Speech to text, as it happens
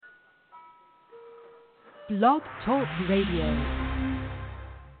Blog Talk Radio.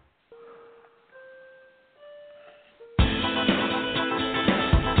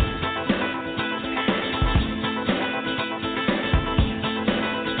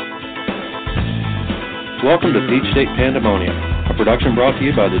 Welcome to Peach State Pandemonium, a production brought to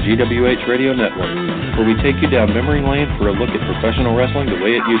you by the GWH Radio Network, where we take you down memory lane for a look at professional wrestling the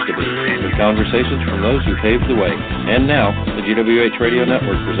way it used to be, with conversations from those who paved the way. And now, the GWH Radio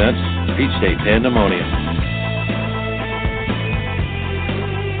Network presents Peach State Pandemonium.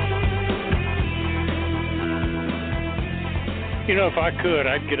 You know, if I could,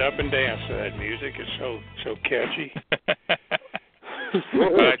 I'd get up and dance to that music. It's so catchy.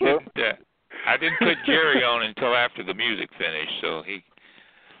 Well, I didn't put Jerry on until after the music finished, so he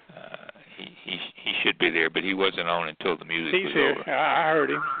should be there, but he wasn't on until the music was here. over. I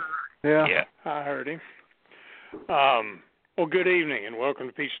heard him. Yeah. I heard him. Well, good evening, and welcome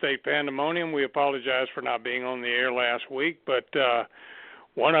to Peach State Pandemonium. We apologize for not being on the air last week, but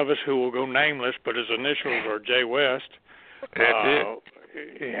one of us who will go nameless, but his initials are Jay West,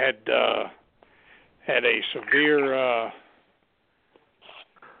 he had a severe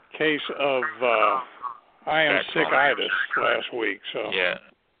case of I am sick-itis last week. So yeah,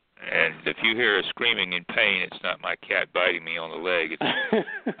 and if you hear a screaming in pain, it's not my cat biting me on the leg.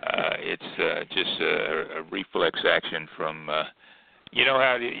 It's just a reflex action from. You know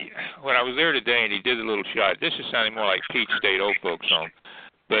how when I was there today and he did the little shot. This is sounding more like Peach State old folks home.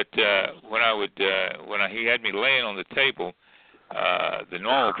 But when he had me laying on the table, the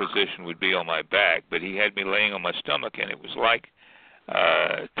normal position would be on my back, but he had me laying on my stomach, and it was like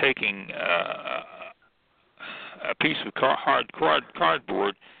taking a piece of hard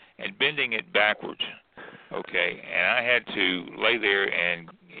cardboard and bending it backwards, okay? And I had to lay there and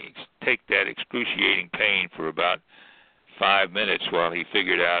take that excruciating pain for about 5 minutes while he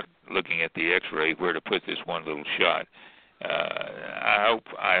figured out, looking at the X-ray, where to put this one little shot.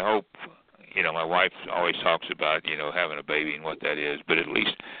 I hope, you know, my wife always talks about, you know, having a baby and what that is, but at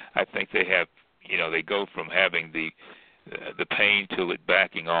least I think they have, you know, they go from having the pain till it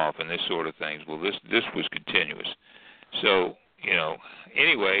backing off and this sort of things. Well, this was continuous. So, you know,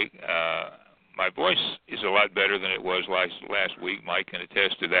 anyway, my voice is a lot better than it was last week. Mike can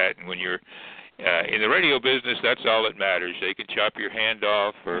attest to that. And when you're in the radio business, that's all that matters. They can chop your hand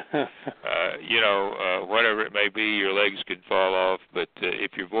off or, you know, whatever it may be, your legs could fall off. But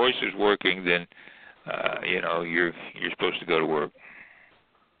if your voice is working, then, you know, you're supposed to go to work.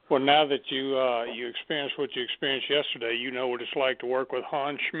 Well, now that you experienced what you experienced yesterday, you know what it's like to work with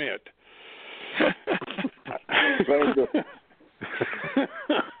Hans Schmidt.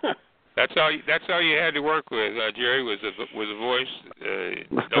 That's all you had to work with, Jerry, was a voice.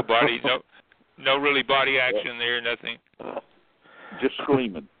 No really body action there, nothing. Just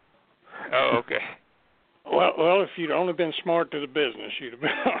screaming. Oh, okay. Well, if you'd only been smart to the business, you'd have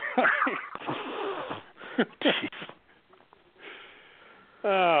been all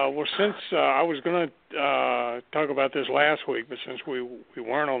right. Well, since I was going to talk about this last week, but since we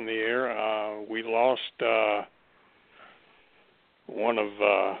weren't on the air, we lost one of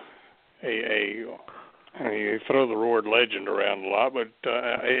you throw the word legend around a lot, but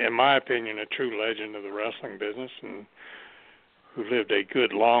in my opinion, a true legend of the wrestling business, and who lived a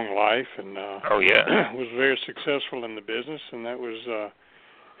good long life, and was very successful in the business, and that was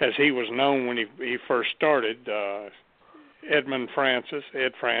as he was known when he first started. Ed Francis,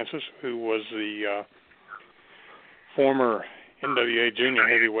 who was the former NWA Junior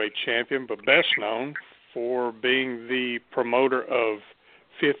Heavyweight Champion, but best known for being the promoter of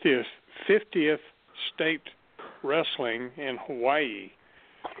 50th State Wrestling in Hawaii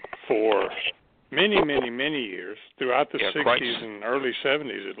for many years, throughout the 60s and early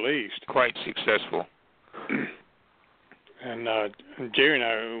 70s at least. Quite successful. And Jerry and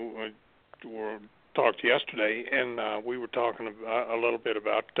I talked yesterday, and we were talking a little bit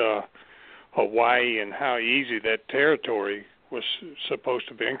about Hawaii and how easy that territory was supposed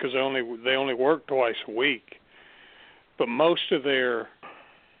to be, because they only worked twice a week. But most of their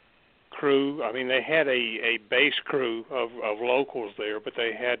crew, I mean, they had a base crew of locals there, but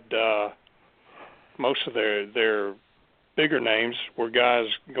they had most of their bigger names were guys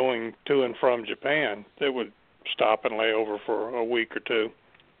going to and from Japan that would stop and lay over for a week or two.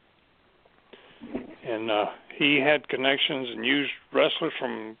 And he had connections and used wrestlers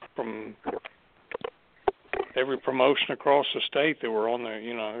from every promotion across the state that were on there,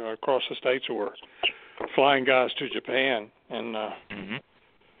 you know, across the states that were flying guys to Japan. And I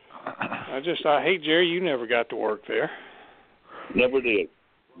hate, Jerry, you never got to work there. Never did.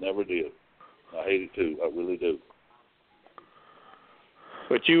 I hate it too. I really do.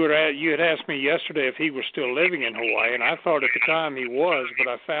 But you had asked me yesterday if he was still living in Hawaii, and I thought at the time he was, but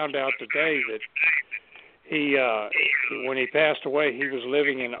I found out today that he, when he passed away, he was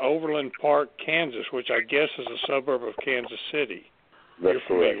living in Overland Park, Kansas, which I guess is a suburb of Kansas City. That's You're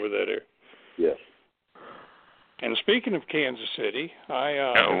familiar correct. with that area? Yes. And speaking of Kansas City, I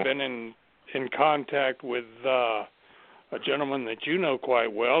have been in contact with a gentleman that you know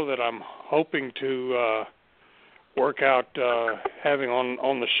quite well that I'm hoping to work out having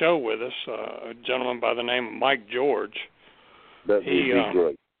on the show with us, a gentleman by the name of Mike George. That would be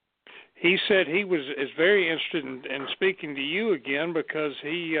great. He said he is very interested in speaking to you again because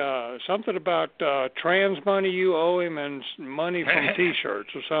he something about trans money you owe him and money from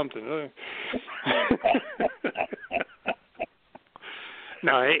T-shirts or something.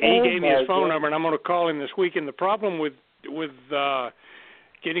 No, he gave me his phone number, and I'm going to call him this weekend. The problem with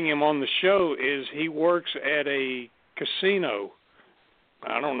getting him on the show is he works at a casino.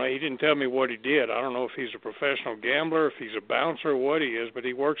 I don't know. He didn't tell me what he did. I don't know if he's a professional gambler, if he's a bouncer, what he is, but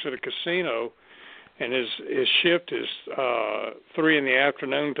he works at a casino, and his shift is 3 in the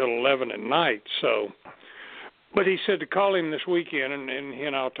afternoon till 11 at night. So, but he said to call him this weekend, and he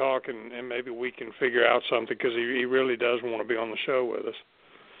and I'll talk, and maybe we can figure out something because he really does want to be on the show with us.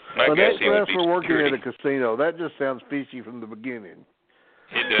 Well, that's for working at a casino. That just sounds fishy from the beginning.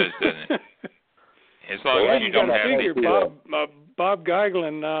 It does, doesn't it? As long as you don't have Bob Geigel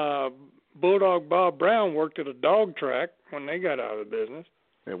and Bulldog Bob Brown worked at a dog track when they got out of the business.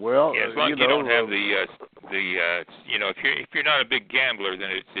 Yeah, well, as long as you don't have if you're not a big gambler,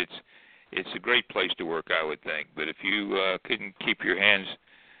 then it's a great place to work, I would think. But if you couldn't keep your hands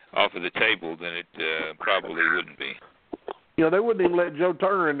off of the table, then it probably wouldn't be. You know, they wouldn't even let Joe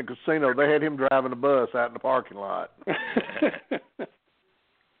Turner in the casino. They had him driving a bus out in the parking lot.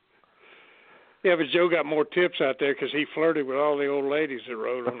 Yeah, but Joe got more tips out there because he flirted with all the old ladies that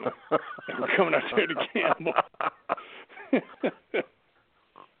rode on and were coming out there to gamble.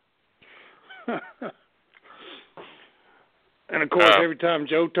 And, of course, every time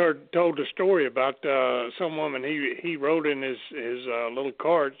Joe told a story about some woman he rode in his little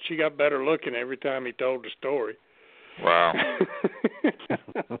cart, she got better looking every time he told the story. Wow.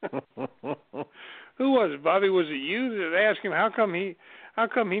 Who was it, Bobby? Was it you that asked him how come he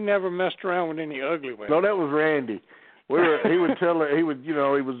never messed around with any ugly women? No, that was Randy. He was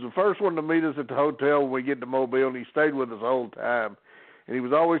the first one to meet us at the hotel when we get to Mobile, and he stayed with us the whole time. And he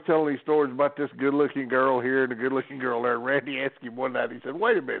was always telling these stories about this good-looking girl here and a good-looking girl there. And Randy asked him one night, he said,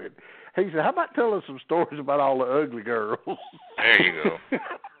 "Wait a minute." He said, "How about telling us some stories about all the ugly girls?" There you go.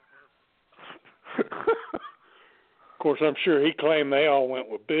 Of course, I'm sure he claimed they all went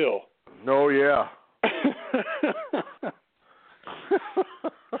with Bill. Oh, yeah.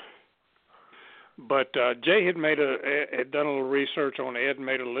 But Jay had done a little research on Ed and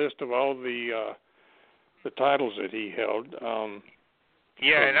made a list of all the titles that he held.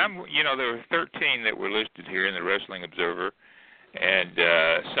 Yeah, and there were 13 that were listed here in the Wrestling Observer, and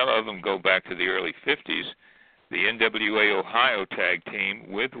some of them go back to the early 50s. The NWA Ohio Tag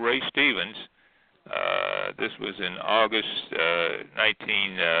Team with Ray Stevens. This was in August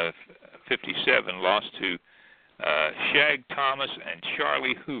 1957, lost to Shag Thomas and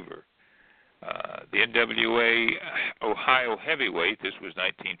Charlie Hoover. The NWA Ohio Heavyweight, this was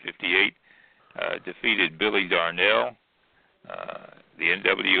 1958, defeated Billy Darnell. The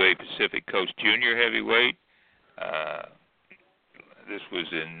NWA Pacific Coast Junior Heavyweight, this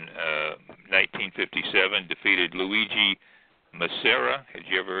was in 1957, defeated Luigi Massera. Had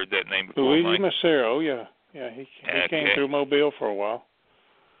you ever heard that name before, Luigi Mike? Massera, oh yeah. Yeah, he came through Mobile for a while.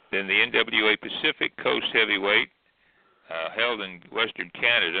 Then the NWA Pacific Coast Heavyweight, held in Western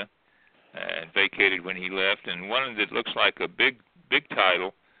Canada, and vacated when he left. And one that looks like a big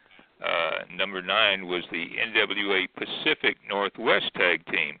title, number 9, was the NWA Pacific Northwest Tag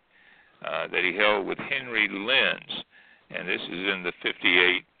Team that he held with Henry Lenz. And this is in the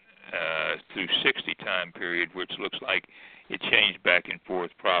 58 through 60 time period, which looks like it changed back and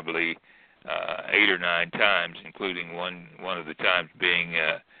forth probably 8 or 9 times, including one of the times being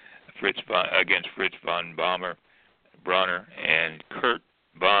against Fritz von Bronner and Kurt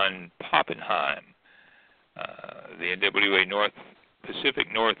von Poppenheim. The NWA Pacific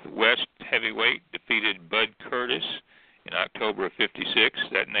Northwest Heavyweight defeated Bud Curtis in October of 56.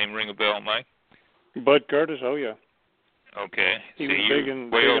 That name ring a bell, Mike? Bud Curtis, oh yeah. Okay. He was big in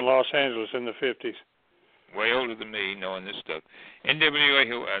Los Angeles in the 50s. Way older than me, knowing this stuff. That's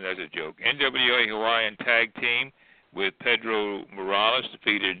a joke. NWA Hawaiian Tag Team with Pedro Morales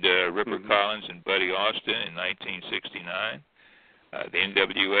defeated Ripper Collins and Buddy Austin in 1969. The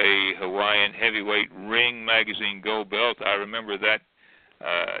NWA Hawaiian Heavyweight Ring Magazine Gold Belt. I remember that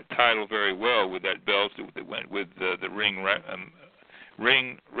title very well with that belt that went with the Ring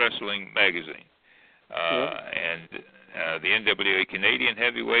Wrestling magazine. And the NWA Canadian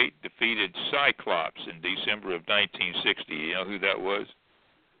Heavyweight defeated Cyclops in December of 1960. You know who that was?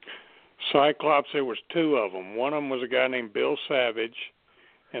 Cyclops, there was two of them. One of them was a guy named Bill Savage,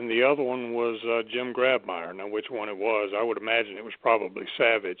 and the other one was Jim Grabmeyer. Now, which one it was, I would imagine it was probably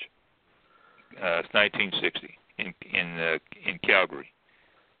Savage. It's 1960 in Calgary.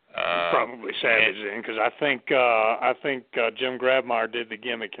 Probably Savage then, because I think Jim Grabmeyer did the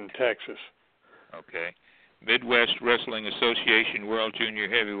gimmick in Texas. Okay. Midwest Wrestling Association World Junior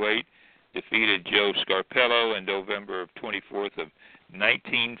Heavyweight defeated Joe Scarpello in November of 24th of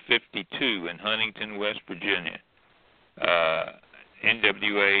 1952 in Huntington, West Virginia.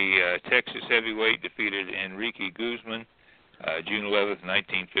 NWA Texas Heavyweight defeated Enrique Guzman June 11th,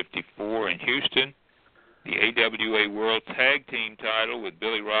 1954 in Houston. The AWA World Tag Team title with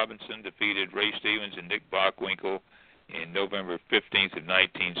Billy Robinson defeated Ray Stevens and Nick Bockwinkel in November 15th of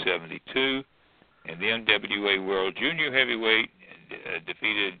 1972. And the NWA World Junior Heavyweight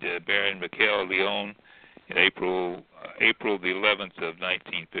defeated Baron Mikel Leon in April the 11th of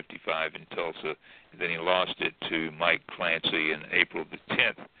 1955 in Tulsa. And then he lost it to Mike Clancy in April the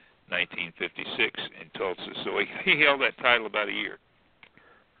 10th, 1956 in Tulsa. So he held that title about a year.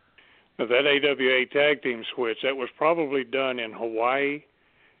 Now, that AWA tag team switch, that was probably done in Hawaii,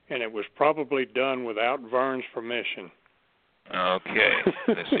 and it was probably done without Vern's permission. Okay,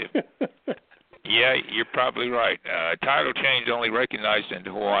 let's see. Yeah, you're probably right. Title change only recognized in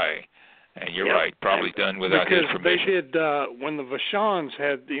Hawaii, and you're right, probably done without his permission. Because they did when the Vachons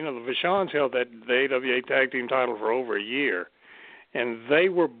had, the Vachons held the AWA tag team title for over a year, and they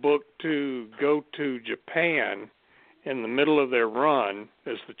were booked to go to Japan in the middle of their run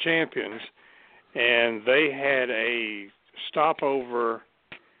as the champions, and they had a stopover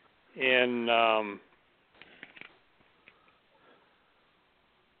in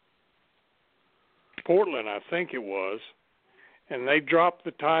Portland, I think it was, and they dropped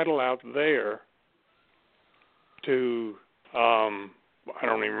the title out there to, I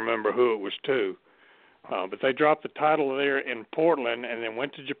don't even remember who it was to, but they dropped the title there in Portland and then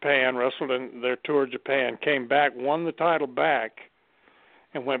went to Japan, wrestled in their tour of Japan, came back, won the title back,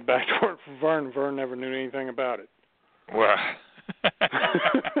 and went back to work for Vern. Vern never knew anything about it. Wow.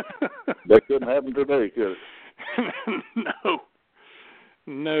 That couldn't happen today, could it?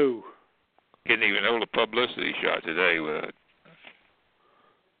 No. Couldn't even hold a publicity shot today with it.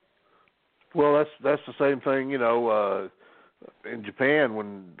 Well, that's the same thing, in Japan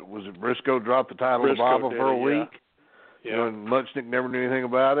when was it Briscoe dropped the title to Baba for a week? Yeah. And Muchnick never knew anything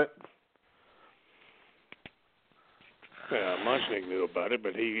about it. Yeah, Muchnick knew about it,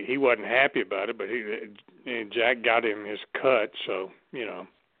 but he wasn't happy about it. But Jack got him his cut, so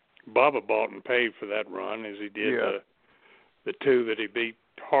Baba bought and paid for that run as he did the two that he beat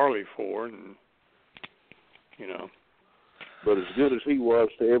Harley for, and But as good as he was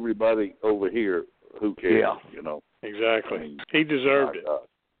to everybody over here, who cares? Yeah. Exactly. I mean, he deserved it.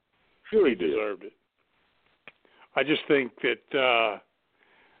 Sure he deserved it. I just think that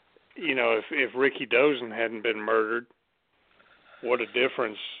if Ricky Dozen hadn't been murdered, what a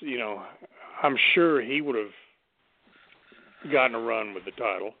difference. I'm sure he would have gotten a run with the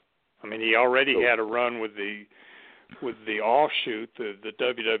title. I mean, he already had a run with the offshoot, the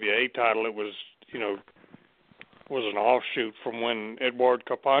WWA title. It was was an offshoot from when Edouard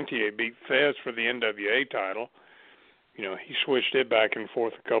Carpentier beat Fez for the NWA title. He switched it back and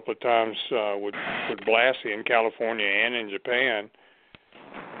forth a couple of times with Blassie in California and in Japan.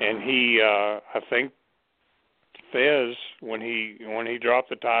 And he, I think, Fez, when he dropped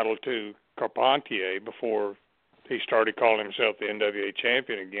the title to Carpentier before he started calling himself the NWA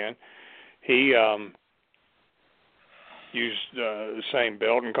champion again, he used the same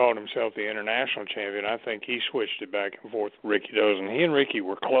belt and called himself the international champion. I think he switched it back and forth with Ricky Dozen. He and Ricky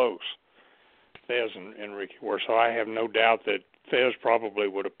were close. Fez and Ricky were. So I have no doubt that Fez probably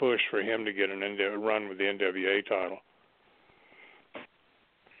would have pushed for him to get a run with the NWA title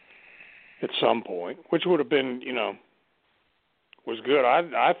at some point, which would have been, was good.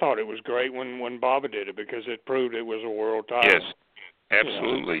 I thought it was great when Baba did it because it proved it was a world title. Yes,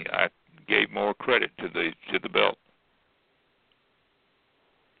 absolutely. I gave more credit to the belt.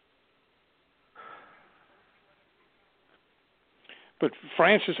 But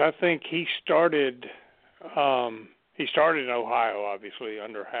Francis, I think he started in Ohio, obviously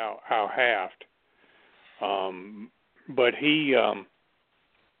under Hal Haft. But he,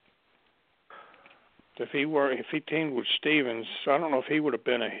 if he teamed with Stevens, I don't know if he would have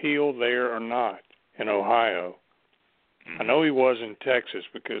been a heel there or not in Ohio. I know he was in Texas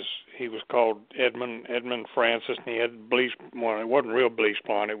because he was called Edmund Francis, and he had bleach. Well, it wasn't real bleach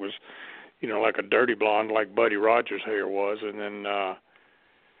blonde. It was, like a dirty blonde, like Buddy Rogers' hair was. And then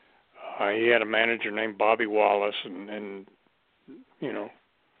he had a manager named Bobby Wallace, and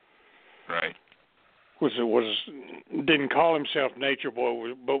right. Was didn't call himself Nature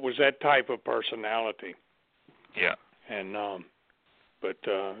Boy, but was that type of personality. Yeah. And but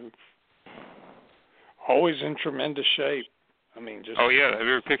always in tremendous shape. I mean, just. Oh yeah,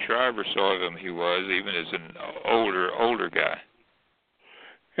 every picture I ever saw of him, he was, even as an older guy.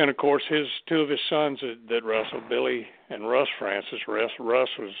 And of course, two of his sons that wrestled, Billy and Russ Francis. Russ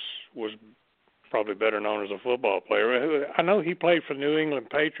was probably better known as a football player. I know he played for New England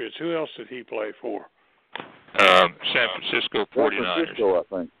Patriots. Who else did he play for? San Francisco 49ers. San Francisco, I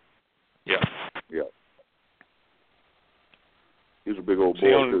think. Yeah. Yeah. He was a big old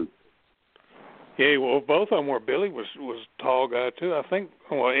boy too. Yeah, well, both of them were. Billy was a tall guy too. I think.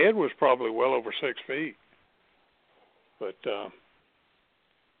 Well, Ed was probably well over 6 feet. But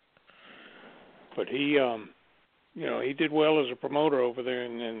he, he did well as a promoter over there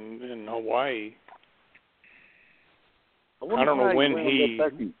in Hawaii. I don't know when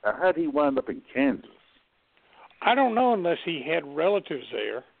How'd he wind up in Kansas? I don't know unless he had relatives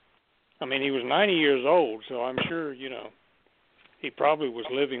there. I mean, he was 90 years old, so I'm sure, he probably was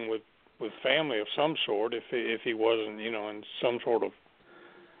living with family of some sort if he wasn't, in some sort of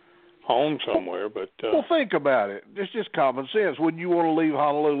home somewhere. But well, think about it. It's just common sense. Wouldn't you want to leave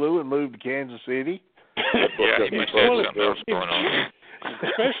Honolulu and move to Kansas City? Yeah, he must have something else going on.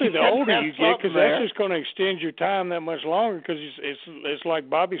 Especially the older you get, because that's just going to extend your time that much longer. Because it's like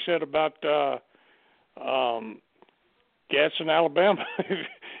Bobby said about Gadsden, Alabama.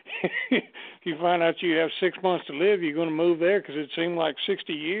 If you find out you have 6 months to live, you're going to move there because it seemed like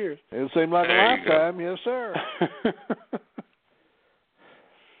 60 years. It seemed like a lifetime, yes, sir.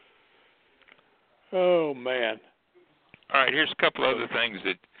 Oh, man. All right, here's a couple other things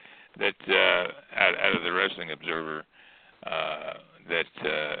that out of the Wrestling Observer that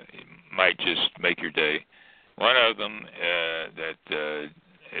might just make your day. One of them that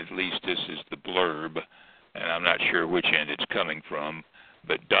at least this is the blurb, and I'm not sure which end it's coming from,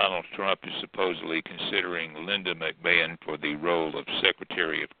 but Donald Trump is supposedly considering Linda McMahon for the role of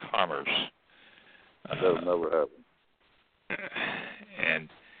Secretary of Commerce. That'll never happen. And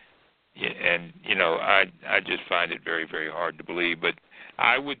I just find it very, very hard to believe. But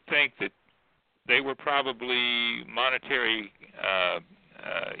I would think that they were probably monetary.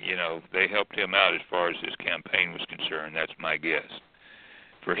 They helped him out as far as his campaign was concerned. That's my guess,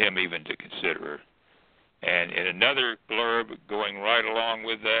 for him even to consider her. And in another blurb going right along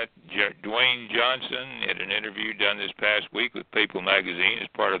with that, Dwayne Johnson, in an interview done this past week with People magazine as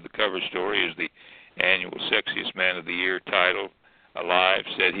part of the cover story as the annual Sexiest Man of the Year title, Alive,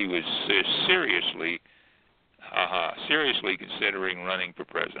 said he was seriously considering running for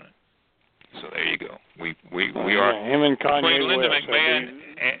president. So there you go. We are him and Kanye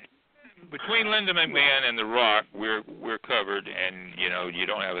between Linda McMahon and The Rock, we're covered, and you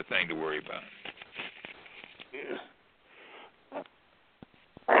don't have a thing to worry about.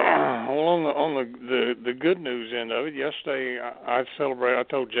 Well, on the good news end of it, yesterday I celebrated. I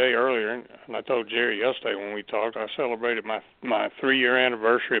told Jay earlier, and I told Jerry yesterday when we talked. I celebrated my 3-year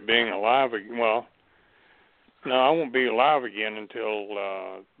anniversary of being alive. Well, no, I won't be alive again until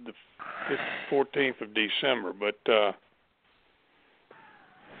the 14th of December. But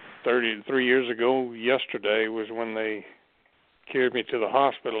 33 years ago, yesterday was when they carried me to the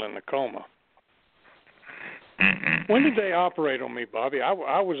hospital in a coma. When did they operate on me, Bobby? I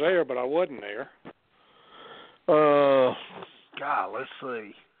was there, but I wasn't there. God, let's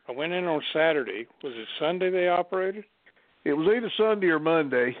see. I went in on Saturday. Was it Sunday they operated? It was either Sunday or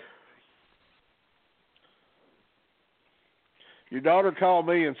Monday. Your daughter called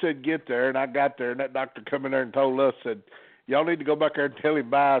me and said, get there, and I got there, and that doctor come in there and told us, said, y'all need to go back there and tell him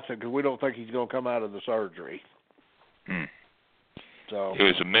bye, because we don't think he's going to come out of the surgery. So it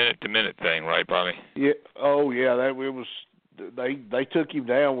was a minute-to-minute thing, right, Bobby? Yeah. Oh, yeah. It was. They took him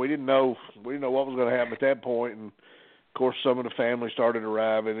down. We didn't know what was going to happen at that point, and of course some of the family started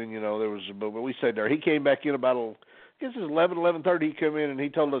arriving, and there was. But we stayed there. He came back in about I guess it was 11:30. He came in and he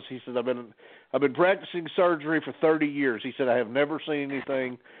told us. He said, I've been practicing surgery for 30 years. He said, I have never seen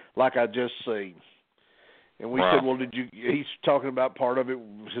anything like I just seen. And we said, well, he's talking about part of it,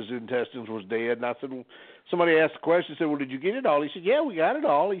 his intestines was dead. And I said, well, somebody asked the question, said, well, did you get it all? He said, yeah, we got it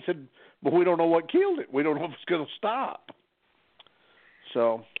all. He said, but we don't know what killed it. We don't know if it's going to stop.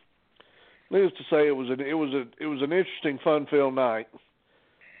 So, needless to say, it was an interesting, fun-filled night.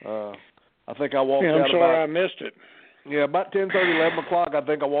 I think I walked out. I'm sorry I missed it. Yeah, about 10:30, 11 o'clock, I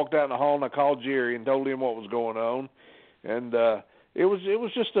think I walked out in the hall and I called Jerry and told him what was going on. And it was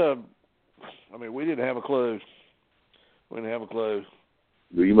just we didn't have a clue. We didn't have a clue.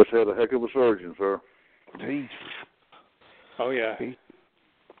 You must have a heck of a surgeon, sir. He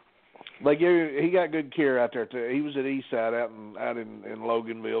got good care out there too. He was at Eastside out in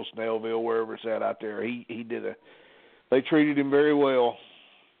Loganville, Snellville, wherever it's at out there. They treated him very well.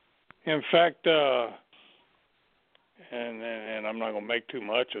 In fact, and I'm not going to make too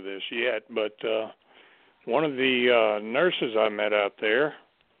much of this yet, but one of the nurses I met out there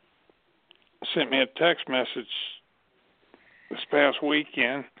sent me a text message this past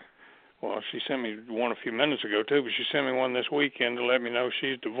weekend. Well, she sent me one a few minutes ago, too, but she sent me one this weekend to let me know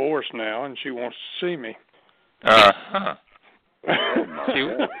she's divorced now and she wants to see me.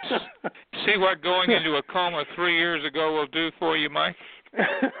 See what going into a coma 3 years ago will do for you, Mike?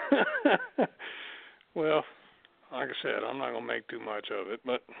 Well, like I said, I'm not going to make too much of it,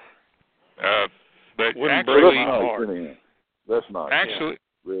 but actually, that's not actually,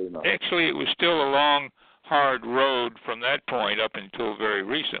 really not. Actually, it was still a long, hard road from that point up until very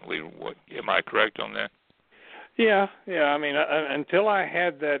recently. Am I correct on that? Yeah. I mean, until I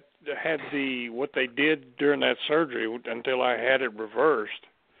had what they did during that surgery, until I had it reversed.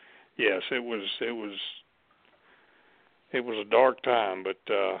 Yes, it was a dark time, but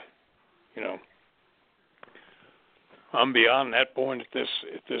I'm beyond that point at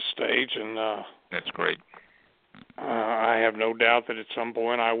this stage, and that's great. I have no doubt that at some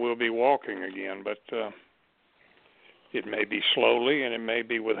point I will be walking again, but it may be slowly and it may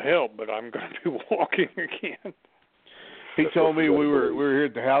be with help, but I'm going to be walking again. He told me we were here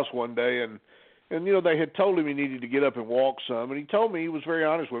at the house one day, and they had told him he needed to get up and walk some, and he told me, he was very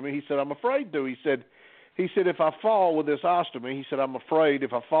honest with me. He said, "I'm afraid to." He said, "If I fall with this ostomy," he said, "I'm afraid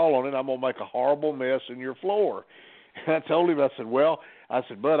if I fall on it, I'm gonna make a horrible mess in your floor." And I told him, I said,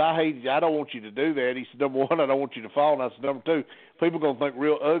 "Bud, I don't want you to do that." He said, "Number one, I don't want you to fall." And I said, "Number two, people are going to think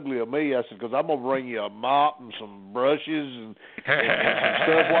real ugly of me." I said, "Because I'm going to bring you a mop and some brushes and some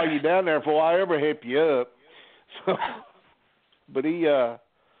stuff while you're down there before I ever help you up." So, but we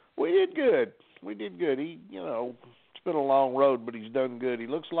did good. We did good. It's been a long road, but he's done good. He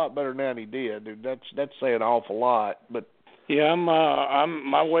looks a lot better now than he did. Dude, that's saying an awful lot, but. Yeah,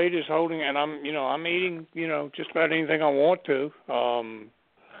 my weight is holding, and I'm eating, just about anything I want to. How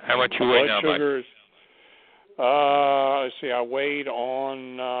much you weigh now, Mike? Let's see, I weighed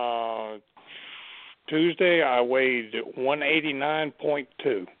on Tuesday. I weighed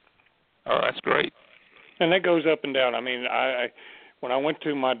 189.2. Oh, that's great. And that goes up and down. I mean, when I went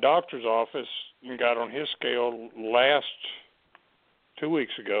to my doctor's office and got on his scale last 2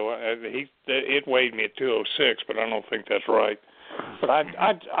 weeks ago, it weighed me at 206, but I don't think that's right. But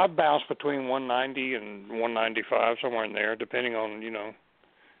I bounce between 190 and 195, somewhere in there, depending on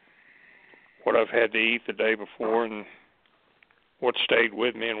what I've had to eat the day before and what stayed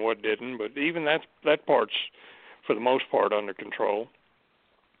with me and what didn't. But even that part's for the most part under control.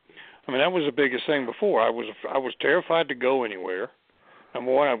 I mean, that was the biggest thing before. I was terrified to go anywhere.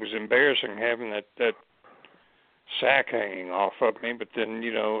 Number one, I was embarrassing having that sack hanging off of me, but then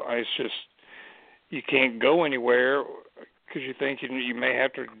it's just you can't go anywhere because you think you may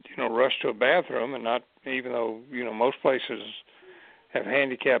have to rush to a bathroom, and not, even though most places have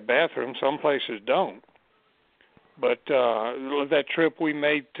handicapped bathrooms, some places don't. But that trip we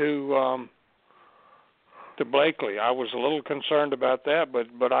made to Blakely, I was a little concerned about that,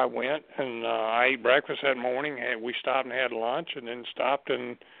 but I went and I ate breakfast that morning. We stopped and had lunch, and then stopped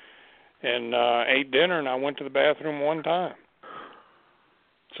and ate dinner, and I went to the bathroom one time.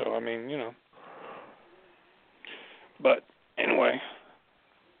 So, I mean, But anyway,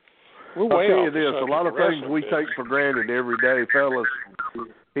 I'll tell you this, a lot of things we take for granted every day, fellas.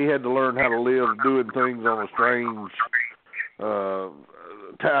 He had to learn how to live doing things on a strange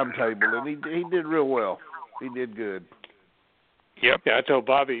timetable, and he did real well. He did good. Yep. Yeah, I told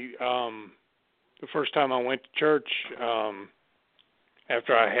Bobby the first time I went to church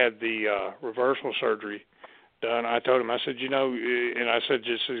after I had the reversal surgery done, I told him, I said, and I said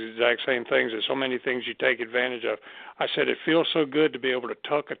just the exact same things. There's so many things you take advantage of. I said, it feels so good to be able to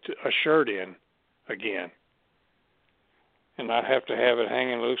tuck a shirt in again and not have to have it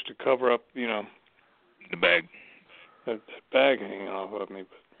hanging loose to cover up, the bag. The bag hanging off of me.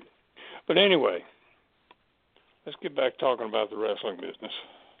 But anyway, let's get back talking about the wrestling business.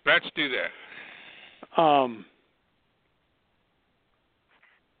 Let's do that.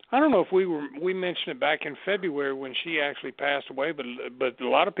 I don't know if we mentioned it back in February when she actually passed away, but a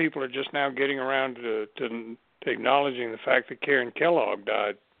lot of people are just now getting around to acknowledging the fact that Karen Kellogg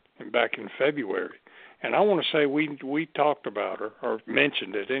died back in February, And I want to say we talked about her, or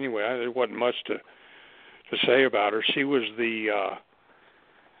mentioned it anyway. There wasn't much to say about her. She was the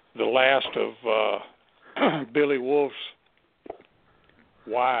last of Billy Wolf's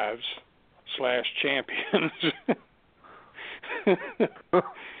wives / champions.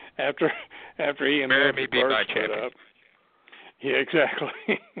 after he and Mary be my split champion. up. Yeah,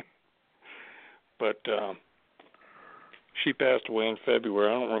 exactly. But she passed away in February.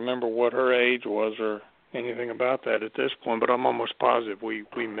 I don't remember what her age was or anything about that at this point, but I'm almost positive we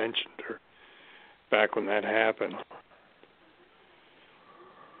mentioned her back when that happened.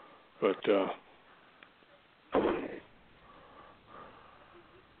 But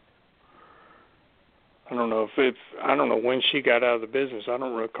I don't know I don't know when she got out of the business. I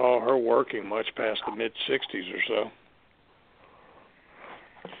don't recall her working much past the mid-60s or so.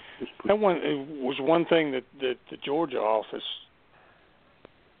 It was one thing that the Georgia office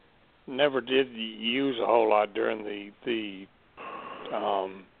never did use a whole lot during the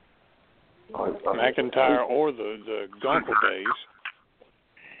McIntyre or the Gunkel days.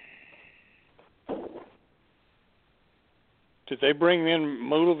 Did they bring in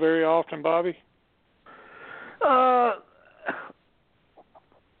Moolah very often, Bobby?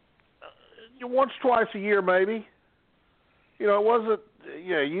 Once, twice a year, maybe. You know, it wasn't.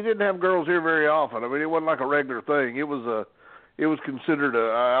 Yeah, you didn't have girls here very often. I mean, it wasn't like a regular thing. It was considered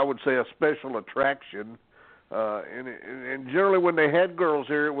I would say, a special attraction. And generally, when they had girls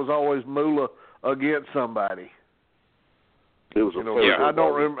here, it was always Moolah against somebody. It was I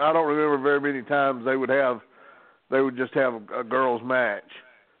don't remember very many times they would just have a girls' match.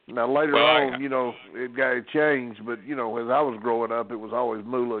 Now later on, it changed, but as I was growing up, it was always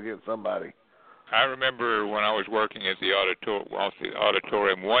Moolah against somebody. I remember when I was working at the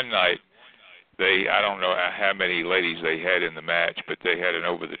auditorium one night, I don't know how many ladies they had in the match, but they had an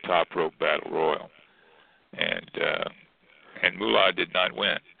over-the-top rope battle royal. And Moolah did not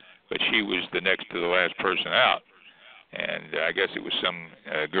win, but she was the next to the last person out. And I guess it was some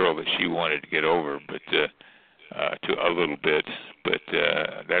girl that she wanted to get over, but to a little bit. But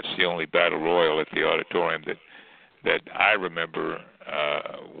that's the only battle royal at the auditorium that I remember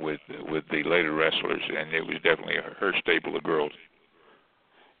with the later wrestlers, and it was definitely her stable of girls.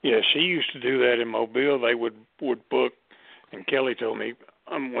 Yeah, she used to do that in Mobile. They would book, and Kelly told me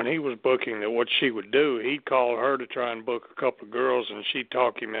when he was booking that what she would do, he'd call her to try and book a couple of girls, and she'd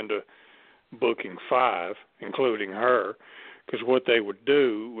talk him into booking 5, including her, because what they would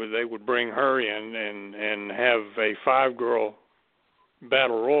do was they would bring her in and have a 5-girl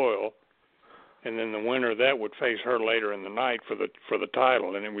battle royal, and then the winner of that would face her later in the night for the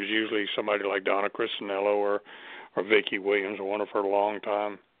title, and it was usually somebody like Donna Cristianello or Vicky Williams, or one of her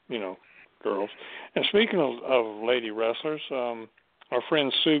longtime, girls. And speaking of lady wrestlers, our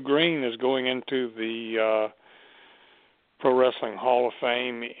friend Sue Green is going into the Pro Wrestling Hall of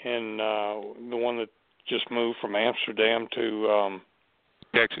Fame in the one that just moved from Amsterdam to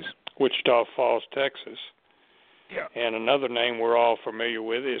Texas, Wichita Falls, Texas. Yeah. And another name we're all familiar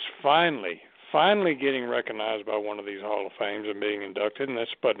with is finally getting recognized by one of these Hall of Fames and being inducted, and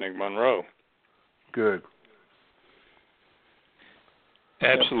that's Sputnik Monroe. Good.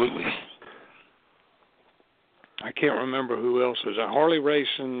 Absolutely. I can't remember who else is. Harley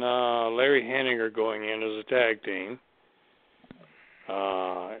Race and Larry Hennig are going in as a tag team.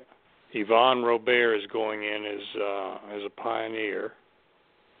 Yvonne Robert is going in as a pioneer.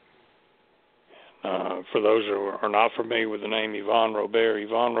 For those who are not familiar with the name Yvonne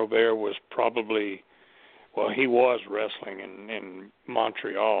Robert was he was wrestling in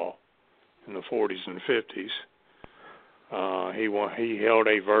Montreal in the 40s and 50s. He held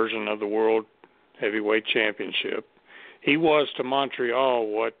a version of the World Heavyweight Championship. He was to Montreal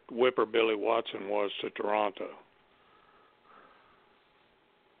what Whipper Billy Watson was to Toronto.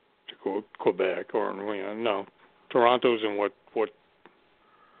 To Quebec, no. Toronto's in what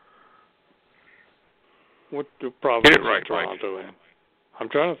province is Toronto in? I'm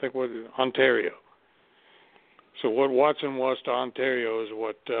trying to think Ontario. So what Watson was to Ontario is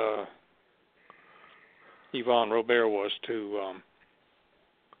what Yvonne Robert was to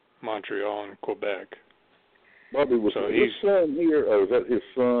Montreal and Quebec. Bobby, was his son here, or is that his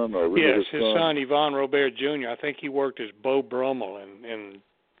son? Or really yes, his son, Yvonne Robert Jr. I think he worked as Beau Brummel in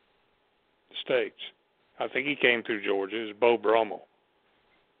the States. I think he came through Georgia as Beau Brummel.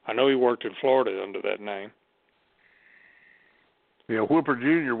 I know he worked in Florida under that name. Yeah, Whipper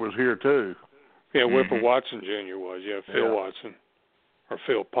Jr. was here too. Yeah, Whipper Watson Jr. was. Yeah, Phil Watson. Or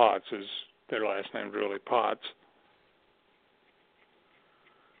Phil Potts is their last name's really Potts.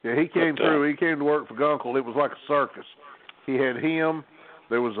 Yeah, he came through. He came to work for Gunkel. It was like a circus. He had him,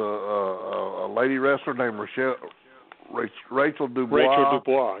 there was a lady wrestler named Rachel Dubois. Rachel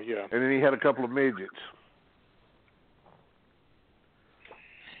Dubois, yeah. And then he had a couple of midgets.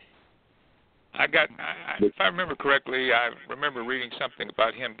 If I remember correctly, I remember reading something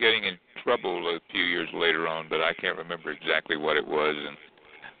about him getting in trouble a few years later on, but I can't remember exactly what it was, and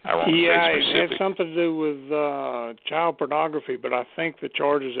I won't say specific. It had something to do with child pornography, but I think the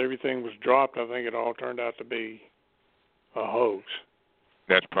charges, everything was dropped. I think it all turned out to be a hoax.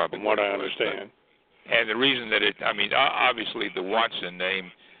 That's probably from what I understand. And the reason that obviously the Watson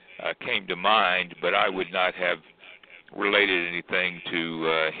name came to mind, but I would not have related anything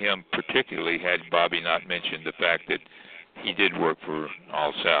to him particularly had Bobby not mentioned the fact that he did work for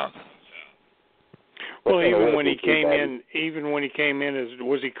All South. Well, even when he came in,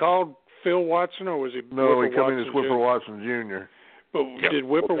 was he called Phil Watson or was he? No, he came in as Whipper Watson Jr. But did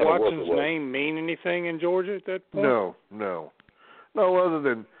Whipper Watson's name mean anything in Georgia at that point? No. Other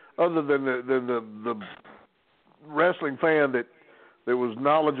than the wrestling fan that was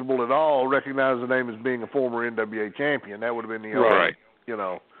knowledgeable at all recognized the name as being a former NWA champion. That would have been the only, right.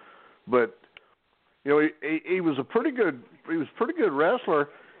 But he was a pretty good wrestler.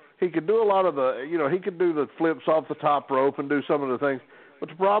 He could do a lot of he could do the flips off the top rope and do some of the things. But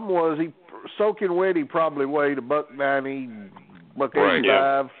the problem was soaking wet, he probably weighed $190, $185,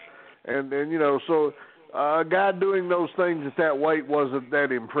 yeah. and so a guy doing those things at that weight wasn't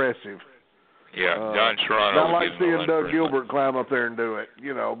that impressive. Yeah, Don Serrano. Not like seeing Doug Gilbert climb up there and do it,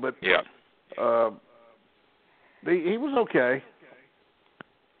 but yeah. He was okay.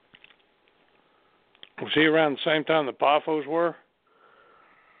 Was he around the same time the Poffos were?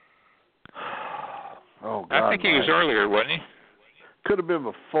 Oh, God, I think he was earlier, wasn't he? Could have been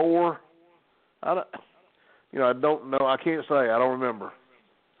before. I don't know. I can't say. I don't remember.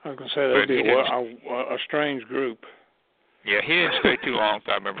 I was going to say that'd be a strange group. Yeah, he didn't stay too long, if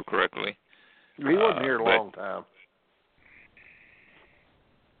I remember correctly. He wasn't here a long time.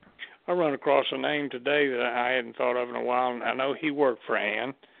 I run across a name today that I hadn't thought of in a while, and I know he worked for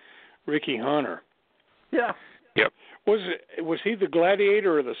Ann. Ricky Hunter. Yeah. Yep. Was he the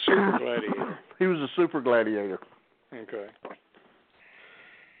gladiator or the super gladiator? He was a super gladiator. Okay.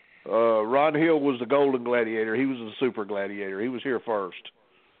 Ron Hill was the golden gladiator. He was the super gladiator. He was here first.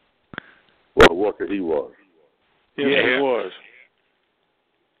 What a worker he was. Yeah, he was.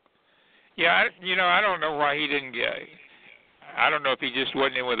 Yeah, I don't know why he didn't get. I don't know if he just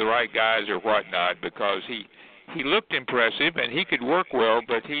wasn't in with the right guys or whatnot, because he looked impressive and he could work well,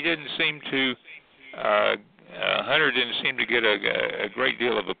 but he didn't seem to. Hunter didn't seem to get a great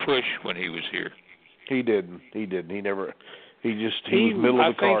deal of a push when he was here. He didn't. He was middle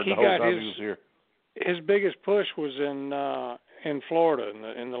of the card the whole time he was here. His biggest push was in Florida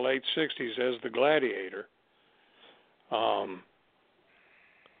in the late '60s as the gladiator.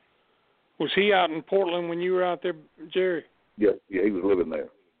 Was he out in Portland when you were out there, Jerry? Yeah, he was living there.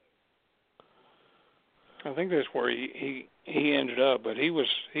 I think that's where he ended up, but he was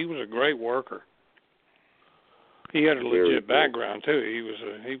a great worker. He had a legit background too. He was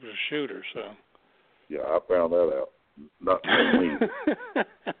a shooter, so. Yeah, I found that out. Not me.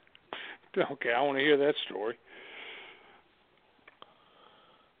 Okay, I want to hear that story.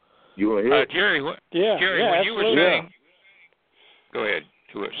 You want to hear it? Jerry, Jerry, when you were saying, go ahead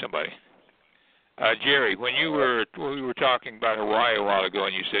to somebody. Jerry, when we were talking about Hawaii a while ago,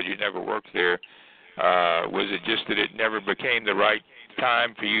 and you said you never worked there, was it just that it never became the right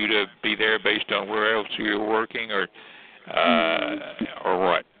time for you to be there based on where else you were working, or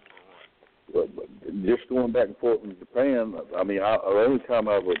what? Well, just going back and forth in Japan, the only time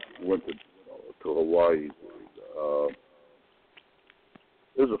I went to Hawaii,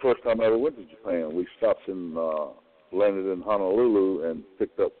 it was the first time I ever went to Japan. We stopped landed in Honolulu and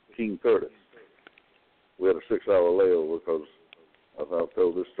picked up King Curtis. We had a 6-hour layover because, as I've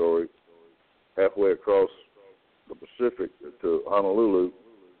told this story, halfway across the Pacific to Honolulu,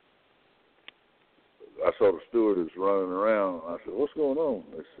 I saw the stewardess running around. I said, "What's going on?"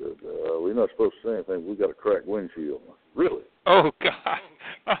 They said, "We're not supposed to say anything. We got a cracked windshield." Really? Oh, God.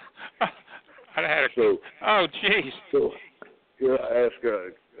 Oh, jeez. So I asked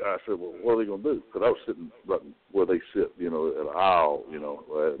her, I said, "Well, what are they going to do?" Because I was sitting right where they sit, at an aisle,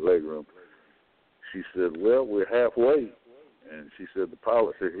 leg room. She said, "Well, we're halfway." And she said, the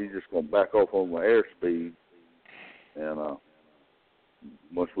pilot said he's just going to back off on my airspeed. And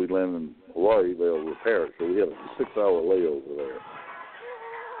once we land in Hawaii, they'll repair it. So we had a 6-hour layover there.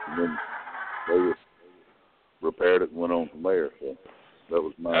 And then they repaired it and went on from there. So that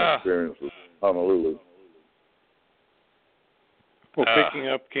was my experience with Honolulu. Well, picking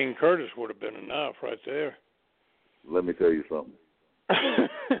up King Curtis would have been enough right there. Let me tell you something.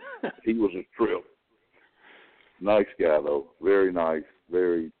 He was a trip. Nice guy, though. Very nice.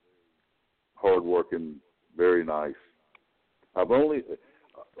 Very hardworking. Very nice. All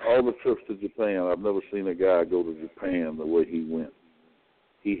the trips to Japan, I've never seen a guy go to Japan the way he went.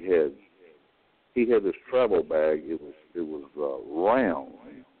 He had this travel bag. It was round,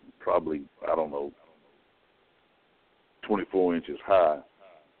 probably, I don't know, 24 inches high.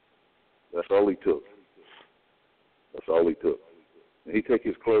 That's all he took. And he'd take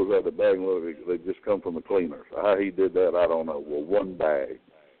his clothes out of the bag and look, they'd just come from the cleaners. How he did that, I don't know. Well, one bag.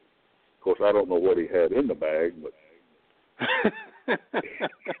 Of course, I don't know what he had in the bag, but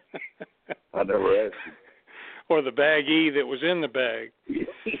I never asked him. Or the baggie that was in the bag.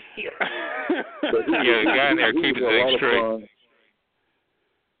 But the guy in there keeping things straight.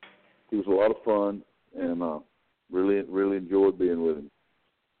 He was a lot of fun, and really enjoyed being with him.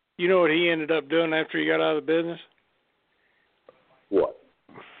 You know what he ended up doing after he got out of the business? What?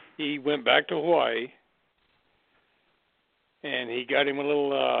 He went back to Hawaii, and he got him a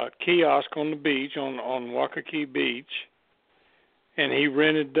little kiosk on the beach, on Waikiki Beach, and he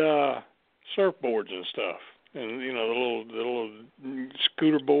rented surfboards and stuff, and the little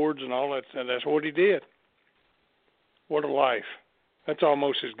scooter boards and all that. And that's what he did. What a life! That's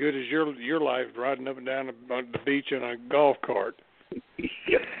almost as good as your life, riding up and down the beach in a golf cart.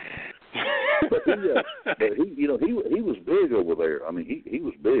 Yeah. But he was big over there. I mean, he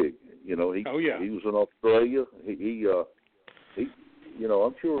was big. He was in Australia. He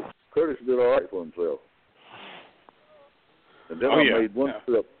I'm sure Curtis did all right for himself. And then I made one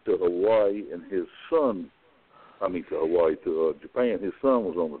trip to Hawaii, and to Japan. His son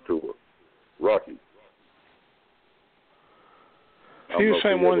was on the tour, Rocky. Is he the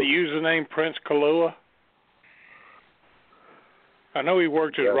same one that used the name Prince Kalua? I know he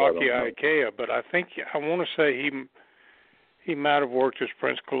worked as Rocky Aikea, but I want to say he might have worked as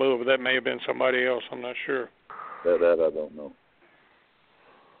Prince Kalua, but that may have been somebody else. I'm not sure. That I don't know.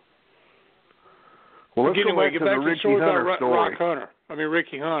 Well, let's get back to the Ricky Hunter story.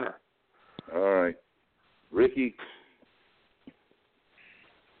 Ricky Hunter. All right. Ricky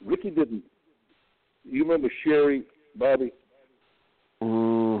didn't. You remember Sherry, Bobby?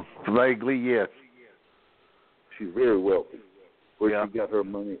 Vaguely, yes. She's very wealthy. Where she got her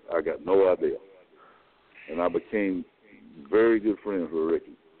money, I got no idea. And I became very good friends with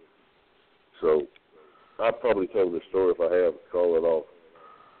Ricky. So I'll probably tell this story if I have to call it off.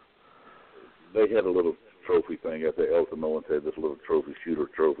 They had a little trophy thing at the Elton Owens had this little shooter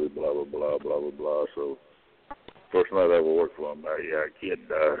trophy, blah, blah, blah, blah, blah, blah. So first night I ever worked for them, kid,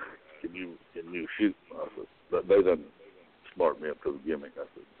 can you shoot? I said, but they done smart me up to the gimmick. I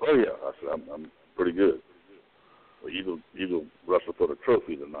said, oh yeah. I said, I'm pretty good. Well, you go wrestle for the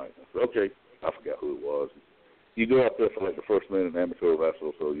trophy tonight. I said, okay. I forgot who it was. You go out there for like the first minute in amateur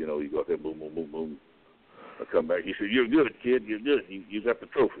wrestle, so you go out there, boom, boom, boom, boom. I come back. He said, "You're good, kid. You're good. You got the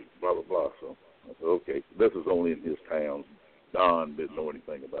trophy." Blah blah blah. So I said, "Okay." This is only in his town. Don didn't know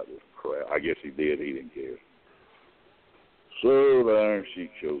anything about this crap. I guess he did. He didn't care. So the Iron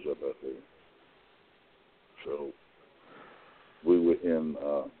Sheik shows up out there. So we were in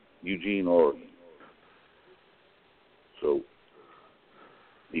Eugene, Oregon. So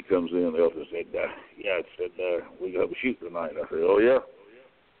he comes in. Elton said, we got to shoot tonight. I said, "Oh yeah."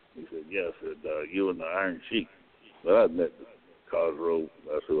 He said, "Yeah." I said, "You and the Iron Sheik." But I'd met Cosgrove.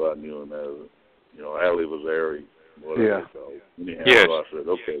 That's who I knew him as. Allie was there. Whatever they called. Anyhow, yes. So I said,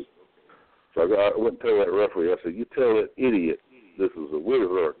 "Okay." So I went and tell that referee. I said, "You tell that idiot this is a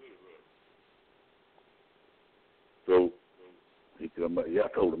wizard." So he come back. Yeah, I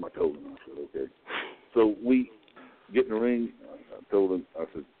told him. I said, "Okay." So we get in the ring. I told him. I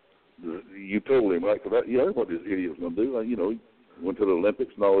said, "You told him, right?" Because that's what this idiot was going to do. He went to the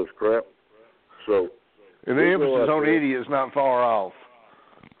Olympics and all this crap. So, and the emphasis on idiot is not far off.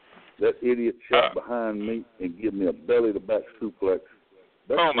 That idiot shot behind me and give me a belly-to-back suplex.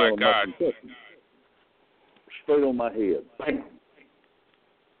 That's oh, my God. Straight on my head. Bam.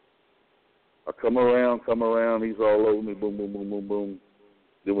 I come around. He's all over me. Boom, boom, boom, boom, boom.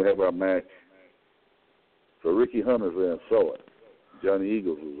 Then we have our match. So Ricky Hunter's there and saw it. Johnny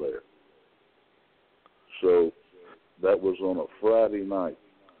Eagles was there. So that was on a Friday night.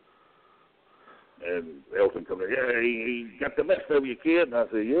 And Elton comes in, "Yeah, he got the best of you, kid." And I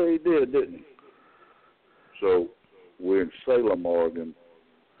said, "Yeah, he did, didn't he?" So we're in Salem, Oregon,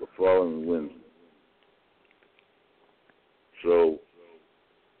 the following Wednesday. So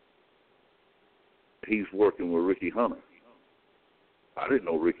he's working with Ricky Hunter. I didn't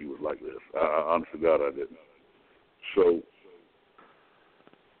know Ricky was like this. I honest to God, I didn't. So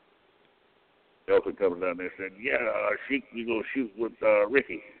Elton comes down there and said, "Yeah, Sheik, you gonna shoot with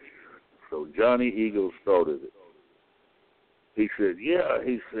Ricky." So Johnny Eagle started it. He said, "Yeah,"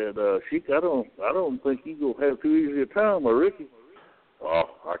 he said, "Sheik, I don't think you gonna have too easy a time with Ricky." "Oh,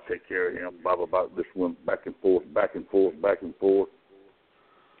 I take care of him." Blah blah blah. This went back and forth, back and forth, back and forth,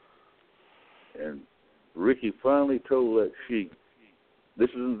 and Ricky finally told that Sheik, this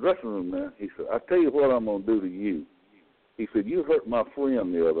is in the dressing room now. He said, "I tell you what I'm gonna do to you." He said, "You hurt my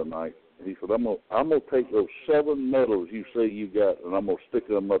friend the other night." And he said, I'm gonna take those 7 medals you say you got, and I'm gonna stick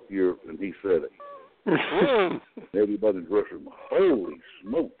them up your." And he said it. Everybody in the dressing room, holy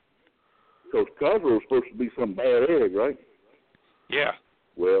smoke! Because Cosgrove was supposed to be some bad egg, right? Yeah.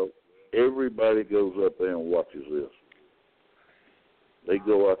 Well, everybody goes up there and watches this. They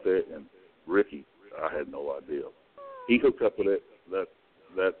go out there, and Ricky, I had no idea. He hooked up with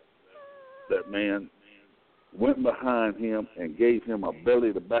that man, went behind him and gave him a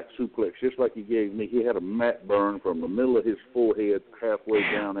belly-to-back suplex, just like he gave me. He had a mat burn from the middle of his forehead halfway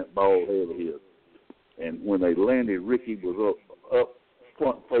down that bald head of his. And when they landed, Ricky was up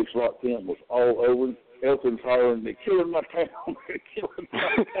front face locked in, was all over him. Elton's hollering, "They're killing my town. They're killing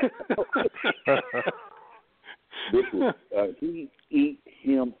my town." This was, he ate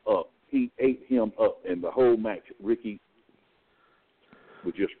him up. He ate him up. And the whole match, Ricky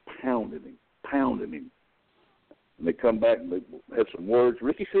was just pounding him. And they come back and they had some words.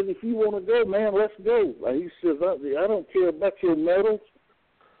 Ricky said, "If you want to go, man, let's go." He says, "I don't care about your medals."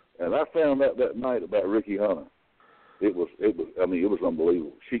 And I found out that night about Ricky Hunter. It was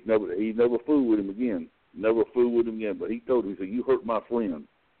unbelievable. He never fooled with him again. But he told him, he said, "You hurt my friend.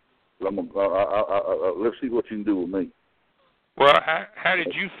 Let's see what you can do with me." Well, how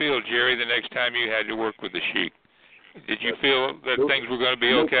did you feel, Jerry, the next time you had to work with the Sheik? Did you feel that things were going to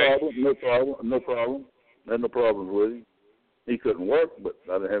be okay? No problem. I had no problems with him. He couldn't work, but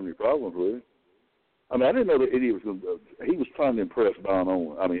I didn't have any problems with him. I mean, I didn't know that idiot was going to. He was trying to impress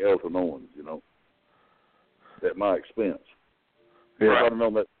Elton Owens, at my expense. Yeah. If I didn't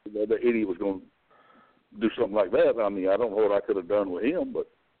know that idiot was going to do something like that, I mean, I don't know what I could have done with him, but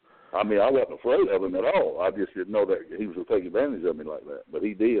I mean, I wasn't afraid of him at all. I just didn't know that he was going to take advantage of me like that, but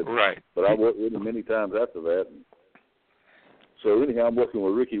he did. Right. But I worked with him many times after that. And so anyhow, I'm working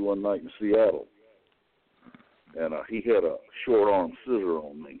with Ricky one night in Seattle, and he had a short-arm scissor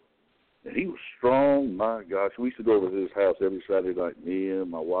on me. And he was strong, my gosh. We used to go over to his house every Saturday night, me and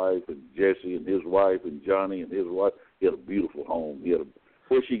my wife and Jesse and his wife and Johnny and his wife. He had a beautiful home.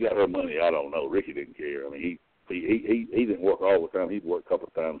 Where she got her money, I don't know. Ricky didn't care. I mean, he didn't work all the time. He'd work a couple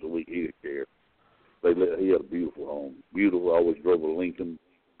of times a week. He didn't care. He had a beautiful home. Beautiful. Always drove a Lincoln.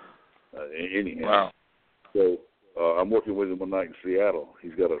 Anyhow. Wow. So I'm working with him one night in Seattle.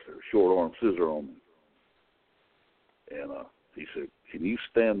 He's got a short-arm scissor on me. And he said, "Can you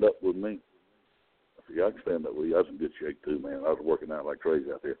stand up with me?" I said, "Yeah, I can stand up with you." I was in good shape too, man. I was working out like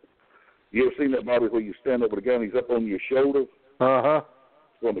crazy out there. You ever seen that, Bobby, where you stand up with a guy and he's up on your shoulder? Uh-huh.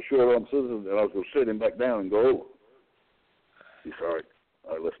 On the short arm scissors, and I was going to sit him back down and go over. He said, all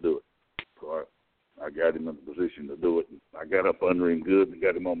right, let's do it. So all right, I got him in the position to do it. And I got up under him good and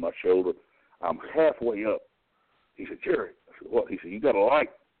got him on my shoulder. I'm halfway up. He said, "Jerry." I said, "What?" He said, "You got a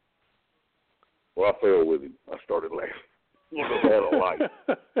light." Well, I fell with him. I started laughing. He had a light.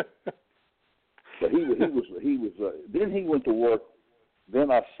 But he was. Then he went to work.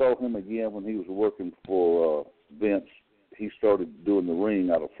 Then I saw him again when he was working for Vince. He started doing the ring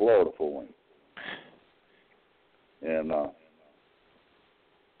out of Florida for him. And I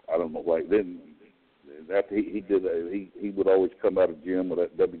don't know why. Then after he did that, he would always come out of the gym with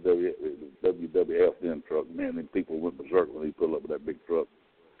that WWF then truck. Man, then people went berserk when he pulled up with that big truck.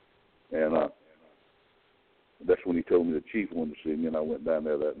 And that's when he told me the chief wanted to see me, and I went down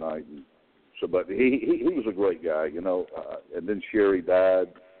there that night. And so, but he was a great guy, and then Sherry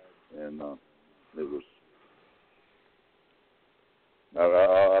died, and it was.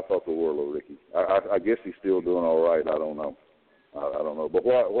 I thought the world of Ricky. I guess he's still doing all right. I don't know. I don't know. But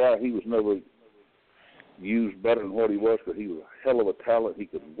why he was never used better than what he was, because he was a hell of a talent. He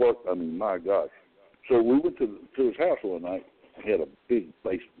could work. I mean, my gosh. So we went to his house one night. He had a big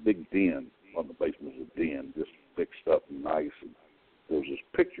den. On the basement was a den, just fixed up and nice. And there was this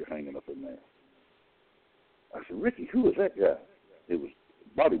picture hanging up in there. I said, "Ricky, who is that guy?" It was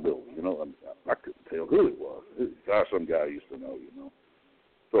bodybuilder, I couldn't tell who it was. Some guy I used to know,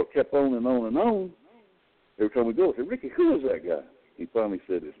 So it kept on and on and on. Every time we go, I said, "Ricky, who is that guy?" He finally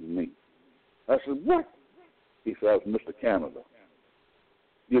said, "It's me." I said, "What?" He said, "I was Mr. Canada."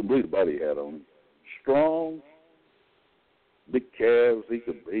 You wouldn't believe the body he had on him. Strong, big calves. He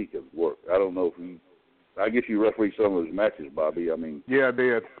could work. I don't know if I guess you refereed some of his matches, Bobby. I mean. Yeah, I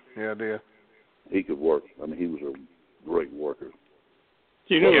did. he could work. I mean, he was a great worker.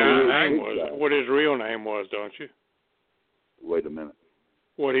 You know what his real name was, don't you? Wait a minute.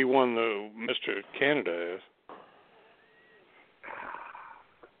 What he won the Mr. Canada as?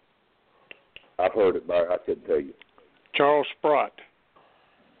 I've heard it, but I couldn't tell you. Charles Sprott.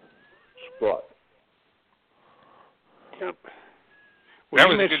 Sprott. Yep.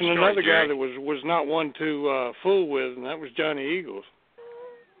 Well, you mentioned another guy that was not one to fool with, and that was Johnny Eagles.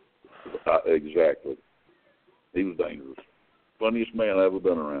 Exactly. He was dangerous. Funniest man I ever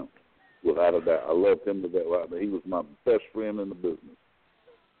been around, without a doubt. I loved him to death. He was my best friend in the business.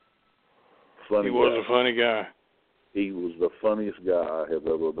 Funny he was guy. A funny guy. He was the funniest guy I have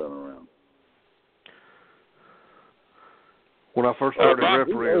ever been around. When I first started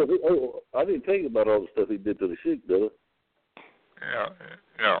refereeing, I didn't tell you about all the stuff he did to the Sheik, did I?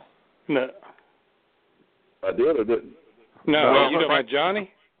 No. I did or didn't? No, you know about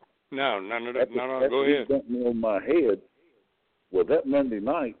Johnny? No, go ahead. He dumped me on my head. Well, that Monday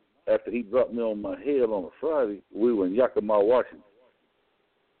night, after he dropped me on my head on a Friday, we were in Yakima, Washington.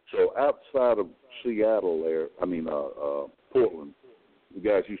 So outside of Seattle there, Portland, the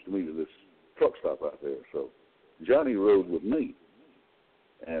guys used to meet at this truck stop out there. So Johnny rode with me,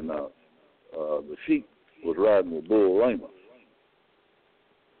 and the Sheik was riding with Bull Ramos.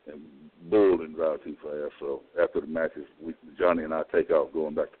 And Bull didn't drive too fast, so after the matches, Johnny and I take off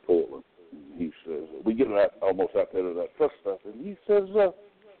going back to Portland. And he says, we get almost out there to that truck stop, and he says,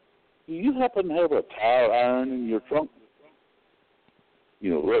 do you happen to have a tire iron in your trunk?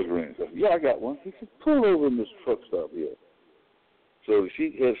 Resident stuff. Yeah, I got one. He said, pull over in this truck stop here. So the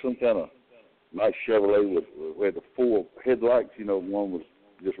Sheik had some kind of nice Chevrolet with the 4 headlights. One was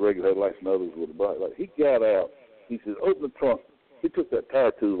just regular headlights and others with a bright light. He got out. He said, open the trunk. He took that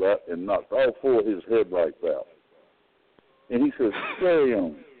tire tool out and knocked all 4 of his headlights out. And he says, carry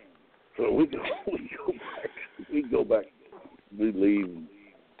on. So we go back. We leave,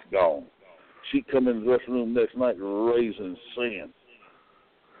 gone. She come in the dressing room next night raising sin.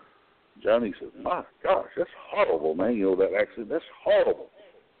 Johnny said, my gosh, that's horrible, man. That accident, that's horrible.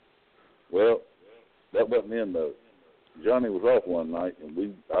 Well, that wasn't in the... Johnny was off one night,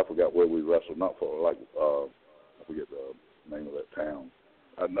 and I forgot where we wrestled, not for, I forget the name of that town.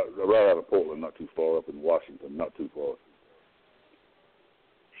 Right out of Portland, not too far, up in Washington, not too far.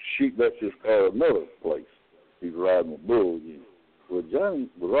 She left his car at another place. He's riding with Bull again. Well, Johnny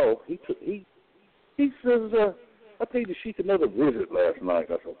was off. He says, I paid the Sheik another visit last night.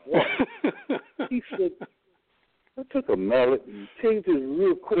 I said, what? He said, I took a mallet and changed his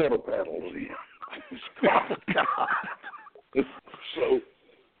rear quarter panels in. Oh, God. So,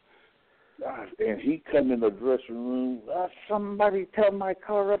 and he come in the dressing room, somebody tell my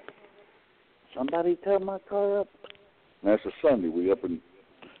car up. Somebody tell my car up. And that's a Sunday. We up in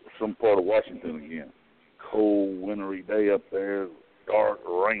some part of Washington again. Cold, wintry day up there, dark,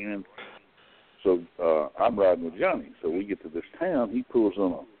 raining. So I'm riding with Johnny. So we get to this town. He pulls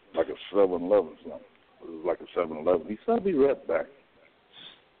on a 7-Eleven something. It was like a 7-Eleven. He said, I'll be right back.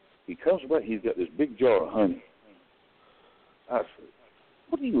 He comes back. He's got this big jar of honey. I said,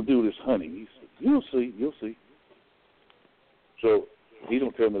 what are you going to do with this honey? He said, you'll see. So he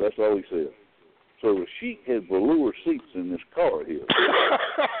don't tell me that's all he said. So the Sheik had velour seats in this car here.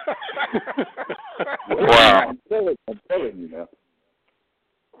 Wow. I'm telling you now.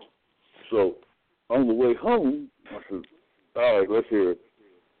 So on the way home, I said, all right, let's hear it.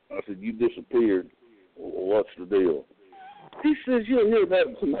 I said, you disappeared. What's the deal? He says, you'll hear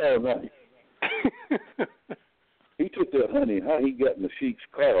that tomorrow night. He took that honey. How he got in the Sheik's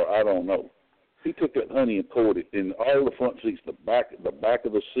car, I don't know. He took that honey and poured it in all the front seats, the back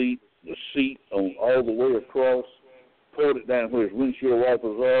of the seat on all the way across, poured it down where his windshield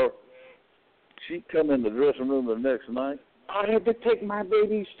wipers are. She come in the dressing room the next night. I had to take my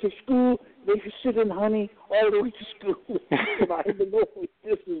babies to school. They could sit in honey all the way to school. And I had to go with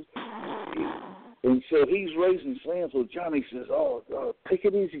this. And so he's raising sand. So Johnny says, oh, take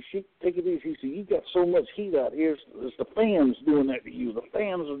it easy, Sheik. Take it easy. He said, you got so much heat out here. It's the fans doing that to you. The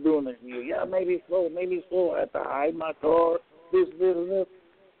fans are doing that to you. Yeah, maybe so. I have to hide my car. This, and that.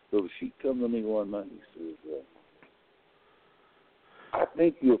 So the Sheik comes to me one night and he says, I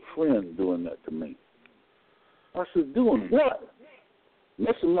think your friend doing that to me. I said, doing what?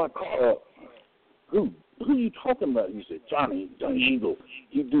 Messing my car up. Who are you talking about? He said, Johnny Eagle.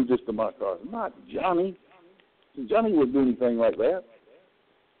 You do this to my car. Not Johnny. Johnny wouldn't do anything like that.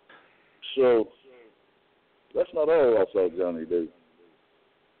 So that's not all I saw Johnny do.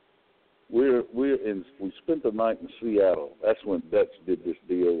 We spent the night in Seattle. That's when Dutch did this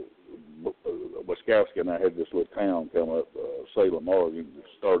deal. Waskowski and I had this little town come up, Salem, Oregon, this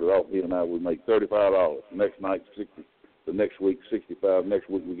started off, he and I, we made $35. Next night, 60. The next week, 65. Next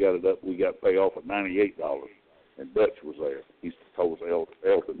week, we got it up. We got paid off at $98. And Dutch was there. He told us,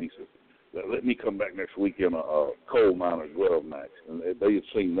 Elton, he said, let me come back next week in a coal miner glove match. And they had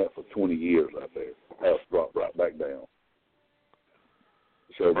seen that for 20 years out there. House dropped right back down.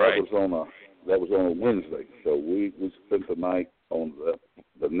 So that was on a Wednesday. So we spent the night on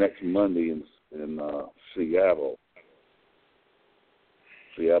the next Monday in Seattle.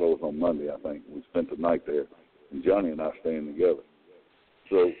 Seattle was on Monday, I think. We spent the night there, and Johnny and I staying together.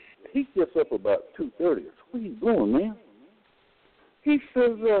 So he gets up about 2:30. I said, "What are you doing, man?" He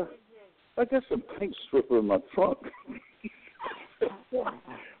says, "I got some paint stripper in my trunk."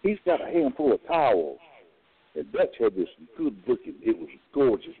 He's got a handful of towels. And Dutch had this good-looking, it was a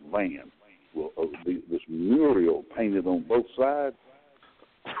gorgeous van. Well, this mural painted on both sides.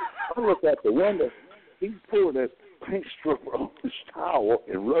 I looked out the window. He poured that paint stripper on his towel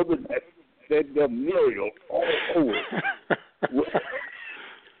and rubbing that mural all over.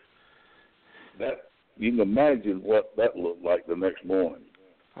 That you can imagine what that looked like the next morning.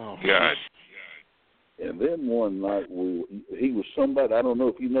 Oh, God. And then one night, he was somebody, I don't know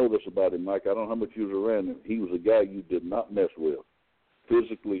if you know this about him, Mike, I don't know how much you was around him. He was a guy you did not mess with,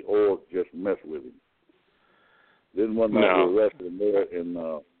 physically or just mess with him. Then one night we arrested him there in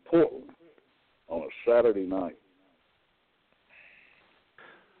Portland on a Saturday night.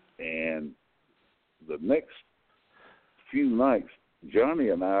 And the next few nights, Johnny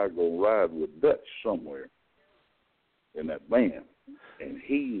and I are going to ride with Dutch somewhere in that van. And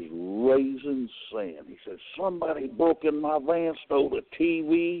he's raising sand. He says, "Somebody broke in my van, stole the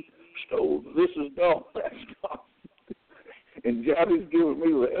TV, stole this is gone, that's gone." And Johnny's giving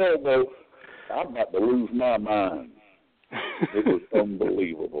me the elbow. I'm about to lose my mind. It was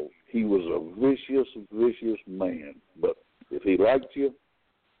unbelievable. He was a vicious, vicious man. But if he liked you,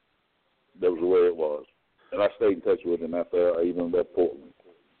 that was the way it was. And I stayed in touch with him after I even left Portland.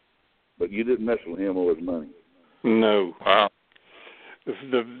 But you didn't mess with him or his money. No. Wow.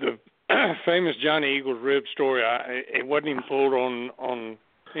 The famous Johnny Eagles rib story, it wasn't even pulled on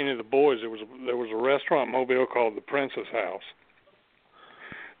any of the boys. There was a restaurant in Mobile called the Princess House.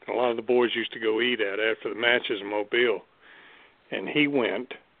 A lot of the boys used to go eat at after the matches in Mobile. And he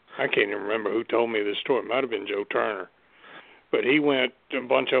went, I can't even remember who told me this story. It might have been Joe Turner. But he went, a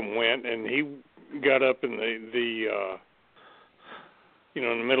bunch of them went, and he got up in the in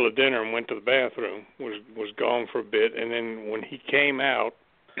the middle of dinner and went to the bathroom, was gone for a bit, and then when he came out,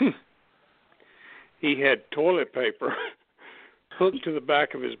 he had toilet paper hooked to the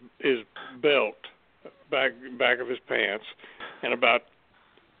back of his belt, back of his pants, and about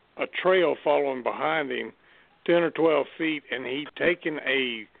a trail following behind him, 10 or 12 feet, and he'd taken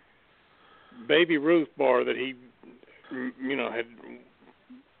a Baby Ruth bar that he, had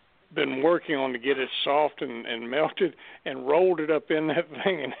been working on to get it soft and melted, and rolled it up in that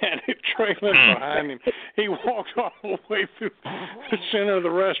thing and had it trailing behind him. He walked all the way through the center of the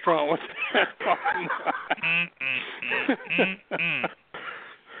restaurant with that.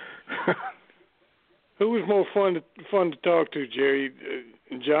 Who was more fun to talk to, Jerry,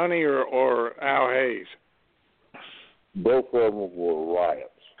 Johnny or Al Hayes? Both of them were riots.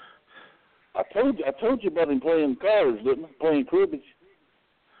 I told you about him playing cards, didn't I? Playing cribbage.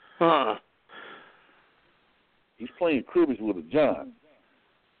 He's playing cribbage with a giant.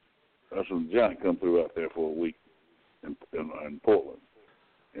 That's when the giant come through out there for a week in Portland.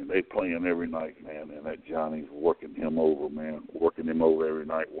 And they playing every night, man. And that Johnny's working him over, man. Working him over every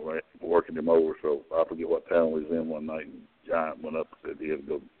night, working him over. So I forget what town we was in one night, and Giant went up and said he had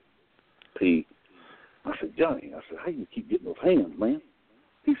to go pee. I said, "Johnny," I said, "how you keep getting those hands, man?"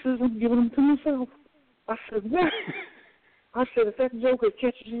 He says, "I'm giving them to myself." I said, "What?" I said, "If that joker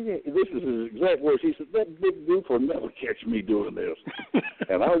catches you," this is his exact words. He said, "That big goof will never catch me doing this."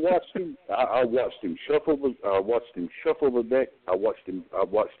 And I watched him. I watched him shuffle the deck. I watched him.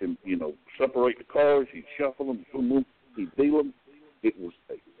 Separate the cards. He'd shuffle them. Boom, boom. He'd deal them. It was.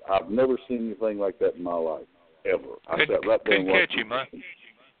 I've never seen anything like that in my life ever. I sat right there and watched him.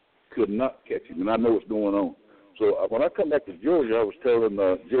 Could not catch him, and I know what's going on. So when I come back to Georgia, I was telling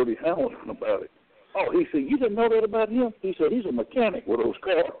Jody Hamilton about it. Oh, he said, "You didn't know that about him?" He said, "He's a mechanic with those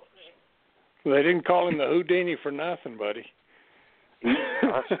cars." They didn't call him the Houdini for nothing, buddy.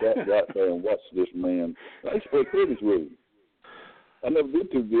 I sat right there and watched this man. I used to play cribbage with him. I never did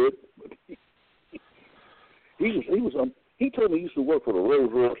too good, but he told me he used to work for the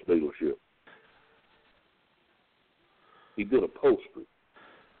Rolls Royce dealership. He did upholstery.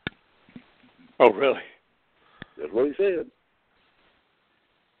 Oh, really? That's what he said.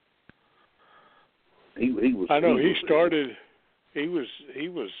 He was. I know he started he was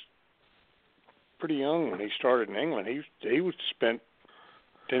pretty young when he started in England. He was spent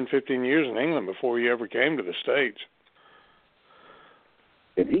 10, 15 years in England before he ever came to the States.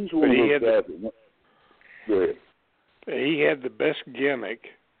 And he's one of those guys that he had the best gimmick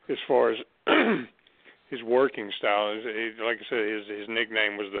as far as his working style. Like I said, his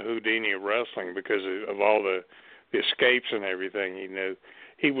nickname was the Houdini of wrestling because of all the escapes and everything he knew.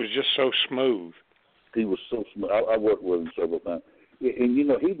 He was just so smooth. He was so smooth. I worked with him several times. And, you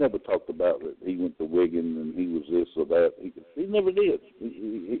know, he never talked about that he went to Wigan and he was this or that. He never did.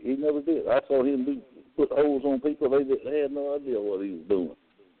 He never did. I saw him put holes on people. They had no idea what he was doing.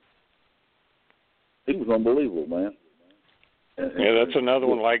 He was unbelievable, man. Yeah, that's another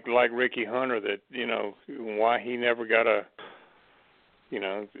one like Ricky Hunter that, you know, why he never got a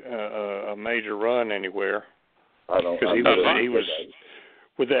major run anywhere. Because he was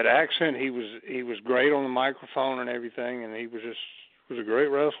with that accent, he was great on the microphone and everything, and he was a great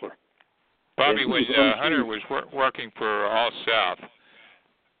wrestler. Bobby, when Hunter was working for All South,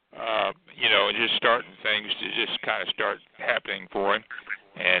 you know, and just starting things to just kind of start happening for him.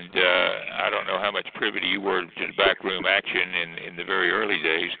 And I don't know how much privy you were to the backroom action in the very early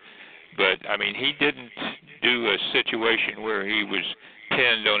days, but, I mean, he didn't do a situation where he was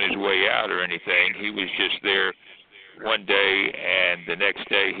pinned on his way out or anything. He was just there one day, and the next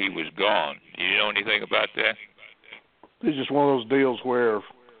day he was gone. Do you know anything about that? It's just one of those deals where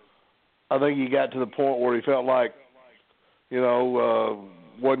I think he got to the point where he felt like, you know,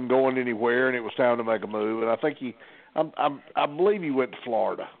 wasn't going anywhere, and it was time to make a move. And I think I believe he went to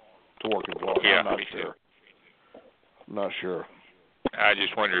Florida to work in Florida. Yeah, I'm not sure. I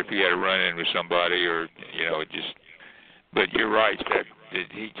just wonder if he had a run-in with somebody, or just. But you're right that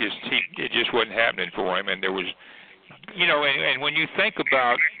it just wasn't happening for him, and there was, and when you think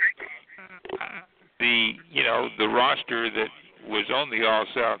about the roster that was on the All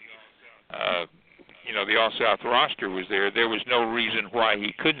South, the All South roster was there. There was no reason why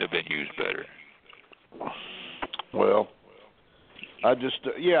he couldn't have been used better. Well, I just,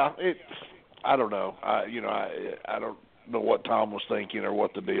 I don't know. I don't know what Tom was thinking or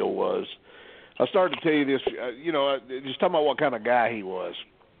what the deal was. I started to tell you this, just talking about what kind of guy he was.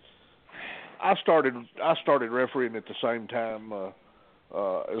 I started refereeing at the same time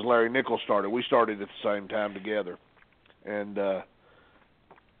as Larry Nichols started. We started at the same time together. And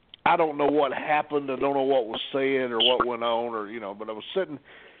I don't know what happened. I don't know what was said or what went on, or but I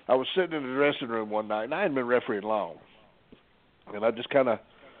was sitting in the dressing room one night, and I hadn't been refereeing long. And I just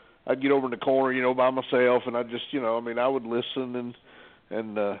I'd get over in the corner, by myself, and I just, I would listen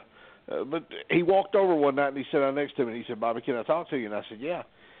and but he walked over one night and he sat down next to me and he said, "Bobby, can I talk to you?" And I said, "Yeah."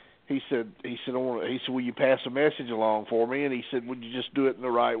 He said, "Will you pass a message along for me?" And he said, "Would you just do it in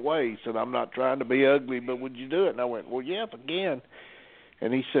the right way?" He said, "I'm not trying to be ugly, but would you do it?" And I went, "Well, yeah, again."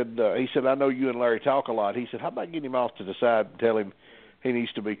 And he said, "I know you and Larry talk a lot." He said, "How about getting him off to the side and tell him he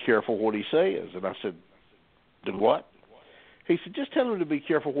needs to be careful what he says?" And I said, "Do what?" He said, "Just tell him to be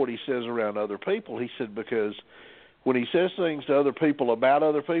careful what he says around other people." He said, "Because when he says things to other people about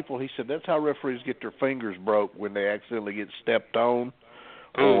other people," he said, "that's how referees get their fingers broke when they accidentally get stepped on,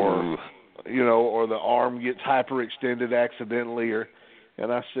 or or the arm gets hyperextended accidentally."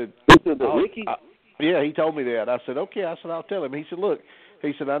 And I said, Ricky? "Yeah." He told me that. I said, "Okay." I said, "I'll tell him." He said, "Look,"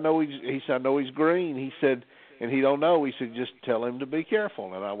 he said, I know he's green." He said, "And he don't know." He said, "Just tell him to be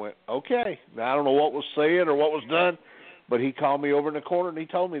careful." And I went, "Okay." Now I don't know what was said or what was done, but he called me over in the corner and he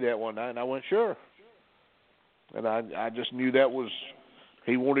told me that one night, and I went, "Sure." And I just knew that was,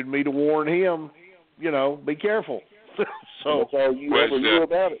 he wanted me to warn him, be careful. So that's all you ever knew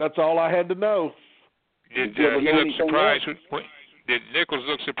about it. That's all I had to know. Did he look surprised? Did Nichols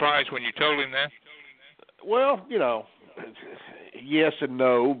look surprised when you told him that? Well, yes and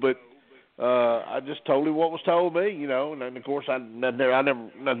no, but I just told him what was told me, and then of course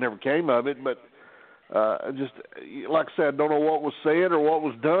nothing never came of it. But just like I said, I don't know what was said or what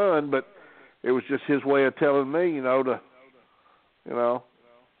was done, but it was just his way of telling me,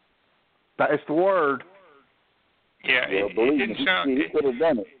 that's the word. Yeah, it didn't sound. He could have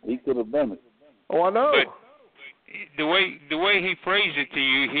done it. He could have done it. Oh, I know. But the way he phrased it to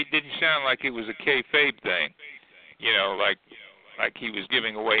you, he didn't sound like it was a kayfabe thing. Like he was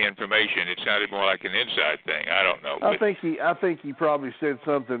giving away information. It sounded more like an inside thing. I don't know. I think he probably said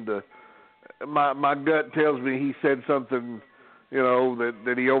something to. My gut tells me he said something.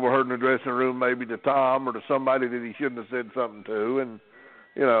 That he overheard in the dressing room, maybe to Tom or to somebody that he shouldn't have said something to. And,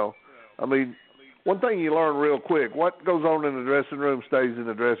 one thing you learn real quick, what goes on in the dressing room stays in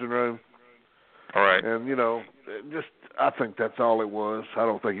the dressing room. All right. And, I think that's all it was. I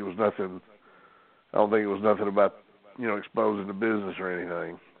don't think it was nothing about exposing the business or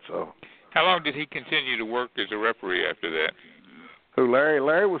anything. So. How long did he continue to work as a referee after that? Who, Larry?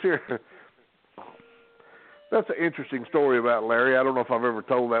 Larry was here. That's an interesting story about Larry. I don't know if I've ever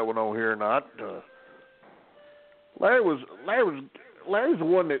told that one on here or not. Larry's the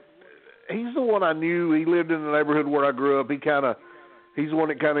one that, he's the one I knew. He lived in the neighborhood where I grew up. He's the one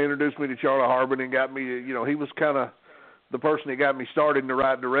that kind of introduced me to Charlie Harbin and got me to, he was kind of the person that got me started in the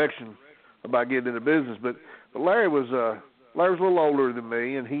right direction about getting into business. But Larry was a little older than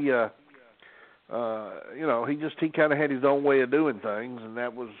me, and he kind of had his own way of doing things, and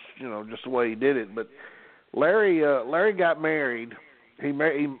that was, just the way he did it. But Larry got married. He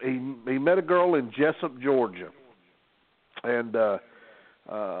met a girl in Jessup, Georgia, and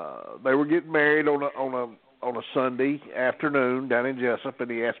they were getting married on a Sunday afternoon down in Jessup,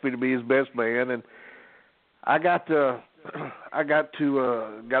 and he asked me to be his best man, and I got up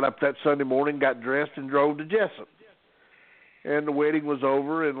that Sunday morning, got dressed, and drove to Jessup. And the wedding was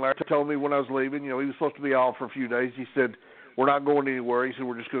over, and Larry told me when I was leaving, he was supposed to be off for a few days. He said, "We're not going anywhere." He said,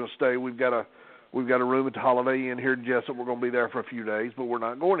 "We're just going to stay. We've got a room at the Holiday Inn here in Jessup. We're going to be there for a few days, but we're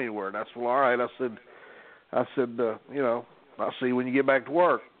not going anywhere." And I said, "Well, all right." I said, "I'll see you when you get back to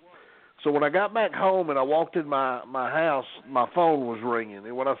work." So when I got back home and I walked in my house, my phone was ringing.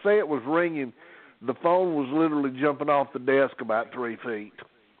 And when I say it was ringing, the phone was literally jumping off the desk about 3 feet.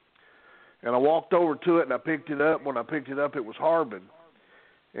 And I walked over to it and I picked it up. When I picked it up, it was Harbin.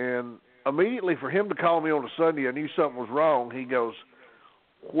 And immediately for him to call me on a Sunday, I knew something was wrong. He goes,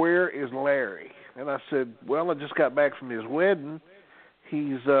 "Where is Larry?" And I said, "Well, I just got back from his wedding.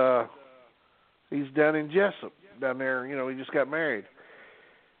 He's down in Jessup, down there. He just got married."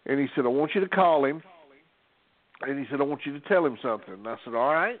 And he said, "I want you to call him." And he said, "I want you to tell him something." And I said,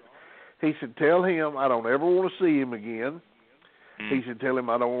 "All right." He said, "Tell him I don't ever want to see him again." He said, "Tell him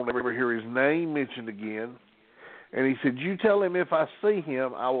I don't want to ever hear his name mentioned again." And he said, "You tell him if I see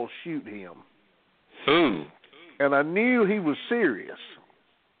him, I will shoot him." Ooh. And I knew he was serious.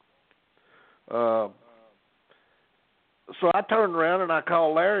 So I turned around and I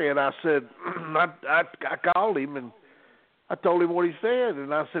called Larry and I said, I called him and I told him what he said.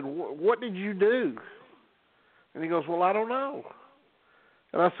 And I said, "What did you do?" And he goes, "Well, I don't know."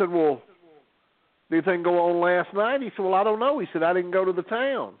 And I said, "Well, did anything go on last night?" He said, "Well, I don't know." He said, "I didn't go to the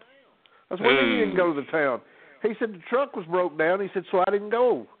town." I said, "What do you mean you didn't go to the town?" He said, "The truck was broke down." He said, "So I didn't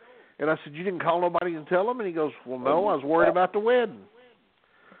go." And I said, "You didn't call nobody and tell them?" And he goes, "Well, no, I was worried about the wedding."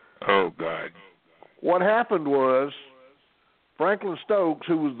 Oh, God. What happened was Franklin Stokes,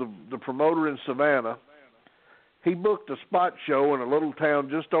 who was the promoter in Savannah, he booked a spot show in a little town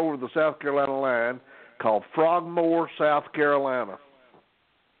just over the South Carolina line called Frogmore, South Carolina,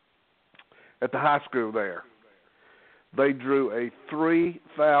 at the high school there. They drew a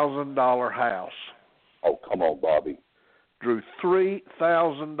 $3,000 house. Oh, come on, Bobby. Drew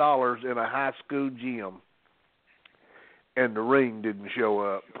 $3,000 in a high school gym. And the ring didn't show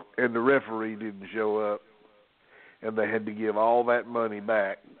up. And the referee didn't show up. And they had to give all that money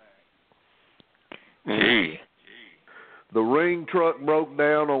back. Gee. The ring truck broke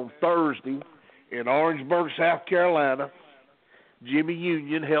down on Thursday in Orangeburg, South Carolina. Jimmy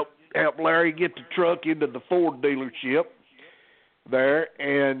Union helped Larry get the truck into the Ford dealership there,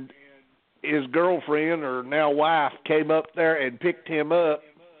 and his girlfriend, or now wife, came up there and picked him up,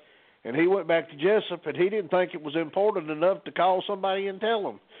 and he went back to Jessup, and he didn't think it was important enough to call somebody and tell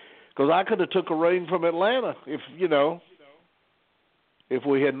them, because I could have took a ring from Atlanta if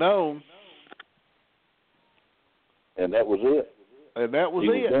we had known. And that was it. And that was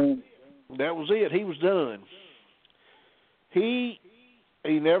it. That was it. He was done. He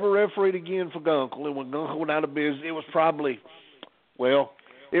never refereed again for Gunkel. And when Gunkel went out of business, it was probably,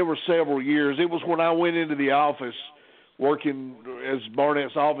 it was several years. It was when I went into the office working as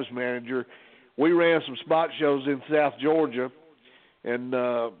Barnett's office manager. We ran some spot shows in South Georgia, and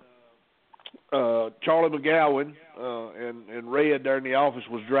Charlie McGowan and Red there in the office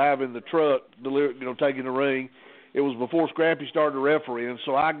was driving the truck, taking the ring. It was before Scrappy started refereeing,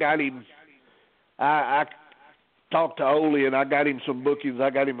 so I got him. I talked to Ole, and I got him some bookings. I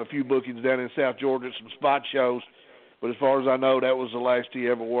got him a few bookings down in South Georgia, some spot shows. But as far as I know, that was the last he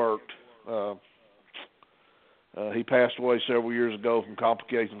ever worked. He passed away several years ago from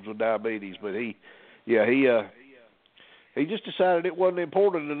complications with diabetes. But he just decided it wasn't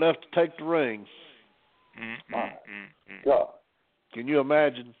important enough to take the ring. God. Can you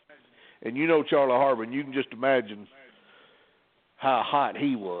imagine? And you know Charlie Harbin, you can just imagine how hot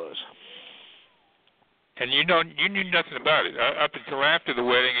he was. And you knew nothing about it up until after the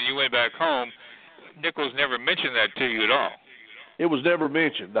wedding, and you went back home. Nichols never mentioned that to you at all. It was never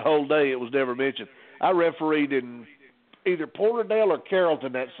mentioned. The whole day it was never mentioned. I refereed in either Porterdale or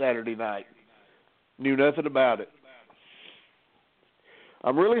Carrollton that Saturday night. Knew nothing about it.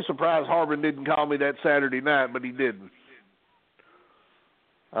 I'm really surprised Harbin didn't call me that Saturday night, but he didn't.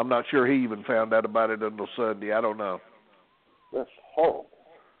 I'm not sure he even found out about it until Sunday. I don't know. That's horrible.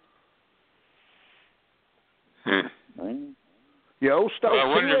 Yeah, old Stokes,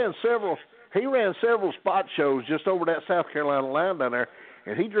 he ran several spot shows just over that South Carolina line down there,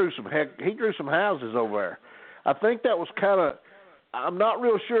 and he drew some houses over there. I think that was I'm not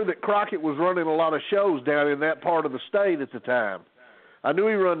real sure that Crockett was running a lot of shows down in that part of the state at the time. I knew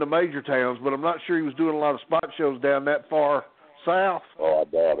he run the major towns, but I'm not sure he was doing a lot of spot shows down that far south. Oh, I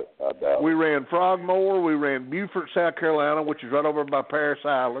doubt it. We ran Frogmore. We ran Beaufort, South Carolina, which is right over by Paris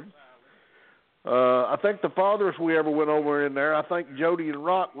Island. I think the farthest we ever went over in there, I think Jody and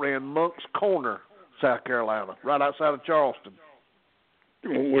Rock ran Monk's Corner, South Carolina, right outside of Charleston.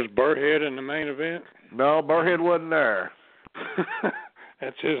 Was Burrhead in the main event? No, Burrhead wasn't there.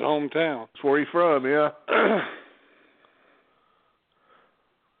 That's his hometown. That's where he's from, yeah.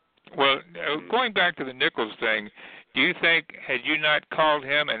 Well, going back to the Nichols thing, do you think, had you not called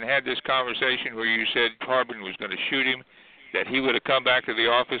him and had this conversation where you said Harbin was going to shoot him, that he would have come back to the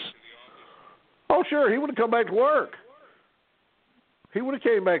office? Oh, sure. He would have come back to work. He would have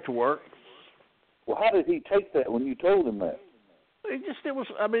came back to work. Well, how did he take that when you told him that?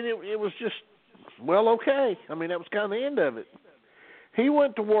 It was just, well, okay. I mean, that was kind of the end of it. He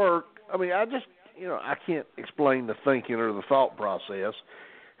went to work. I mean, I can't explain the thinking or the thought process.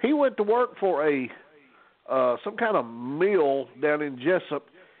 He went to work for some kind of mill down in Jessup,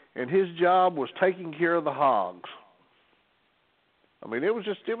 and his job was taking care of the hogs. I mean, it was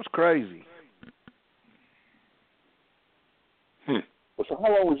crazy. Well, so how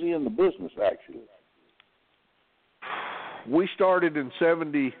long was he in the business, actually? We started in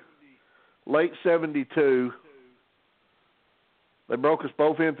late 72. They broke us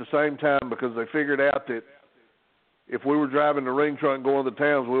both in at the same time because they figured out that if we were driving the ring truck and going to the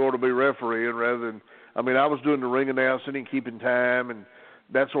towns, we ought to be refereeing rather than, I mean, I was doing the ring announcing and keeping time and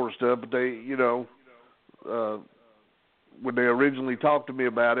that sort of stuff. But they, when they originally talked to me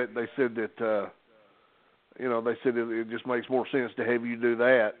about it, they said that, they said it just makes more sense to have you do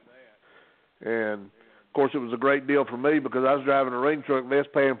that. And, of course, it was a great deal for me because I was driving a ring truck and they was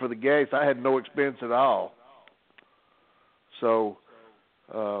paying for the gas. I had no expense at all. So,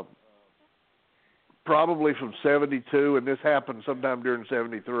 probably from 72, and this happened sometime during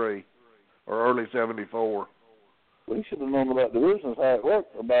 73 or early 74. Well, he should have known about the business, how it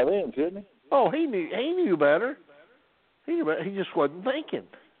worked by then, shouldn't he? Oh, he knew better. He just wasn't thinking.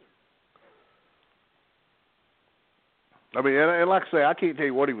 I mean, and like I say, I can't tell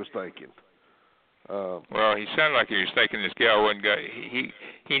you what he was thinking. Well, he sounded like he was thinking this gal wasn't going.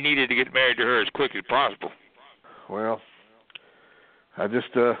 He needed to get married to her as quick as possible. Well, I just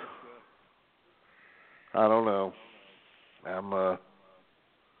I don't know. I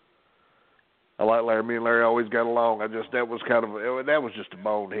like Larry. Me and Larry always got along. That was just a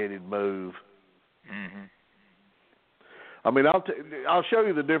boneheaded move. Mm-hmm. I mean, I'll show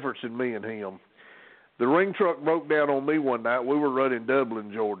you the difference in me and him. The ring truck broke down on me one night. We were running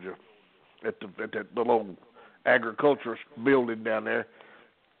Dublin, Georgia, at the little agriculturist building down there.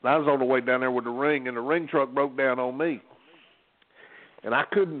 And I was on the way down there with the ring, and the ring truck broke down on me. And I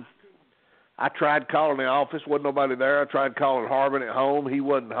tried calling the office, wasn't nobody there. I tried calling Harbin at home. He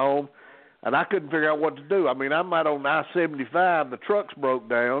wasn't home. And I couldn't figure out what to do. I mean, I'm out on I-75. The trucks broke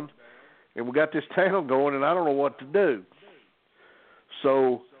down, and we got this town going, and I don't know what to do.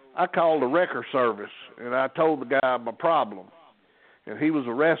 So I called the wrecker service, and I told the guy my problem. And he was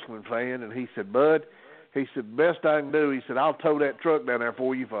a wrestling fan, and he said, Bud, he said, best I can do, he said, I'll tow that truck down there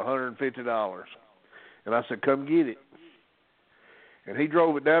for you for $150. And I said, come get it. And he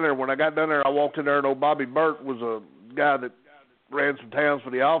drove it down there. When I got down there, I walked in there, and old Bobby Burt was a guy that ran some towns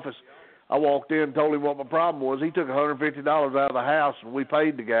for the office. I walked in and told him what my problem was. He took $150 out of the house, and we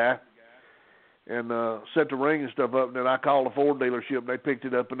paid the guy and set the ring and stuff up. And then I called the Ford dealership. They picked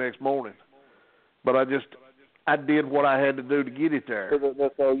it up the next morning. But I did what I had to do to get it there.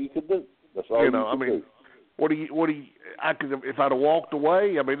 That's all you could do. That's all you could do. What do you? If I'd have walked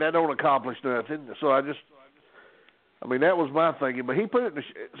away, I mean, that don't accomplish nothing. So that was my thinking. But he put it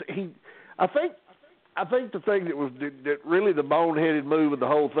in I think the thing that really the boneheaded move of the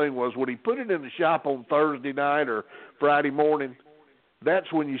whole thing was when he put it in the shop on Thursday night or Friday morning.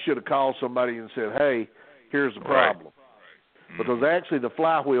 That's when you should have called somebody and said, "Hey, here's the problem," right. Because actually the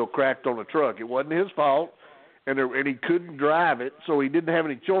flywheel cracked on the truck. It wasn't his fault, and he couldn't drive it, so he didn't have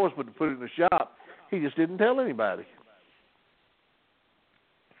any choice but to put it in the shop. He just didn't tell anybody.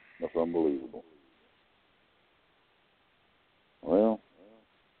 That's unbelievable.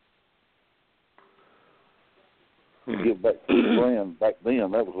 back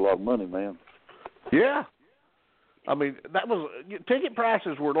then, that was a lot of money, man. Yeah. I mean, that was ticket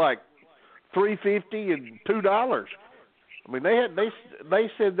prices were like $3.50 and $2. I mean, they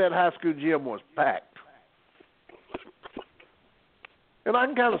said that high school gym was packed, and I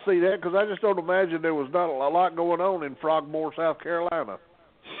can kind of see that because I just don't imagine there was not a lot going on in Frogmore, South Carolina.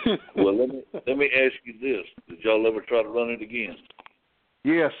 Well, let me ask you this: did y'all ever try to run it again?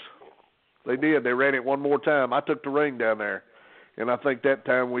 Yes, they did. They ran it one more time. I took the ring down there, and I think that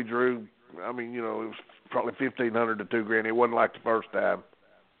time we drew. I mean, it was probably $1,500 to $2,000. It wasn't like the first time.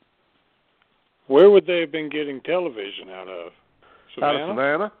 Where would they have been getting television out of? Savannah? Out of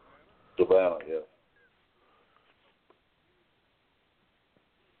Savannah? Savannah, yeah.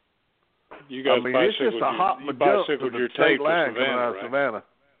 You guys it's just a hop and jump to the state line coming out of Savannah.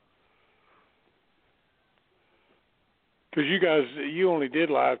 Because you only did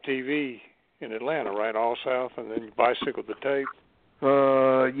live TV in Atlanta, right? All South, and then you bicycled the tape.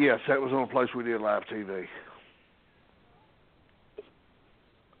 Yes, that was the only place we did live TV.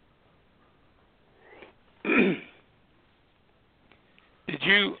 Did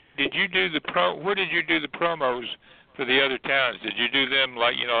you do where did you do the promos for the other towns? Did you do them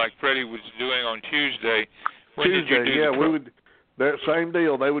like Freddie was doing on Tuesday? Tuesday, did you do yeah, we would. That same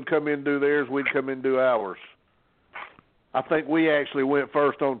deal. They would come in and do theirs. We'd come in and do ours. I think we actually went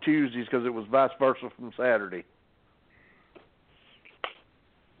first on Tuesdays because it was vice versa from Saturday.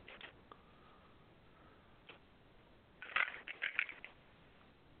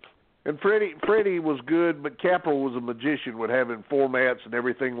 And Freddie was good, but Capital was a magician with having formats and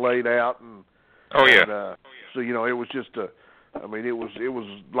everything laid out. And so it was just it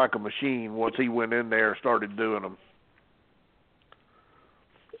was like a machine once he went in there and started doing them.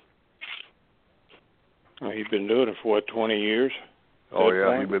 Well, he's been doing it for 20 years? Oh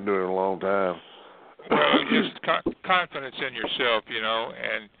yeah, he's been doing it a long time. Well, just confidence in yourself,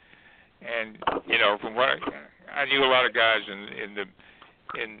 and from what I knew a lot of guys in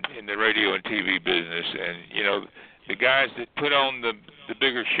the radio and TV business, and the guys that put on the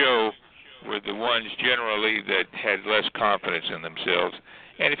bigger show were the ones generally that had less confidence in themselves.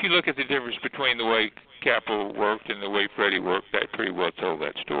 And if you look at the difference between the way Capital worked and the way Freddie worked, that pretty well told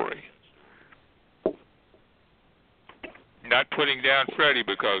that story. Not putting down Freddie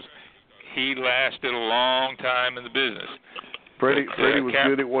because he lasted a long time in the business. Freddie was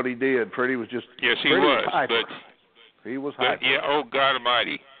good at what he did. Freddie was just he was hyper. He was hyper. But, oh God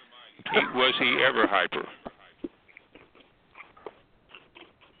Almighty, was he ever hyper?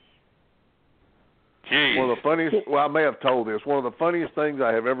 Jeez. One of the funniest. Well, I may have told this. One of the funniest things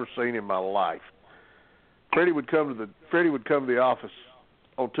I have ever seen in my life. Freddie would come to the office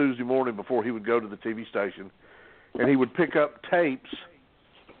on Tuesday morning before he would go to the TV station, and he would pick up tapes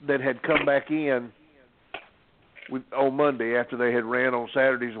that had come back in on Monday after they had ran on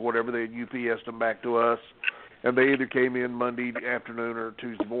Saturdays or whatever. They had UPS'd them back to us, and they either came in Monday afternoon or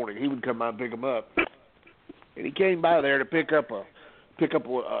Tuesday morning. He would come by and pick them up, and he came by there to pick up a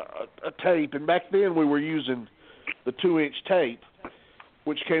tape. And back then we were using the 2-inch tape,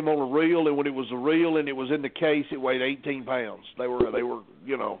 which came on a reel, and when it was a reel and it was in the case, it weighed 18 pounds. They were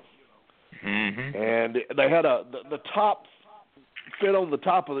Mm-hmm. And they had the top fit on the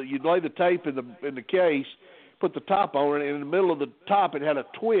top of it. You'd lay the tape in the case, put the top on it, and in the middle of the top it had a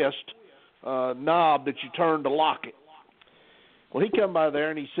twist knob that you turned to lock it. Well, he come by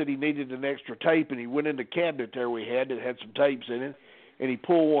there and he said he needed an extra tape, and he went in the cabinet there we had that had some tapes in it, and he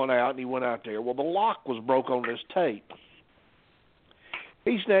pulled one out and he went out there. Well, the lock was broke on this tape.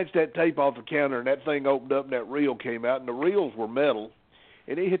 He snatched that tape off the counter, and that thing opened up and that reel came out, and the reels were metal.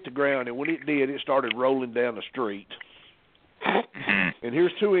 And it hit the ground, and when it did, it started rolling down the street. And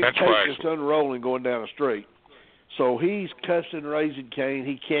here's 2-inch tape just unrolling going down the street. So he's cussing, raising Cain.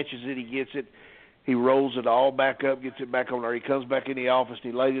 He catches it, he gets it, he rolls it all back up, gets it back on there. He comes back in the office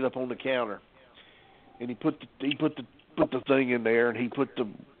and he laid it up on the counter. And he put the thing in there, and he put the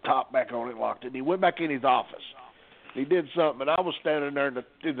top back on it, locked it. And he went back in his office. He did something, and I was standing there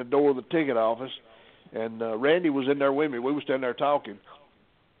in the door of the ticket office, and Randy was in there with me. We were standing there talking.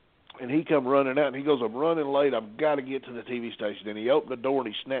 And he come running out, and he goes, I'm running late. I've got to get to the TV station. And he opened the door,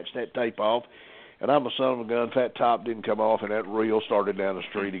 and he snatched that tape off. And I'm a son of a gun. That top didn't come off, and that reel started down the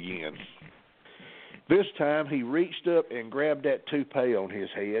street again. This time, he reached up and grabbed that toupee on his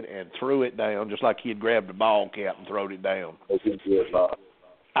head and threw it down, just like he had grabbed a ball cap and thrown it down.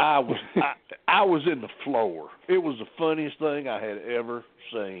 I was in the floor. It was the funniest thing I had ever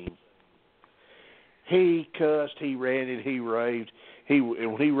seen. He cussed, he ranted, he raved.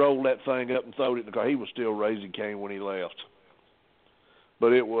 When he rolled that thing up and threw it in the car, he was still raising Cain when he left.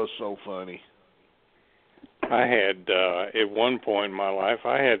 But it was so funny. I had, at one point in my life,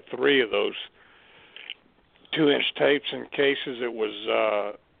 I had 3 of those 2-inch tapes in cases. It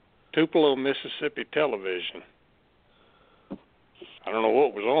was Tupelo, Mississippi television. I don't know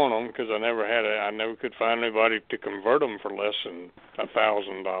what was on them because I never could find anybody to convert them for less than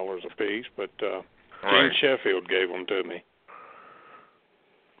 $1,000 a piece. But Gene Sheffield gave them to me.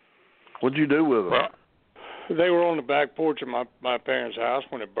 What'd you do with them? Well, they were on the back porch of my parents' house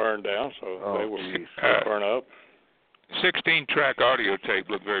when it burned down, so they were burned up. 16-track audio tape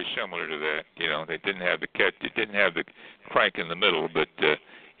looked very similar to that. You know, they didn't have the catch, it didn't have the crank in the middle, but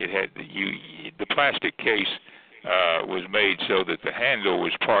it had the plastic case was made so that the handle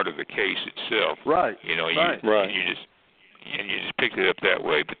was part of the case itself. Right. You know, right. You just picked it up that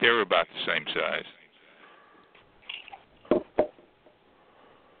way, but they were about the same size.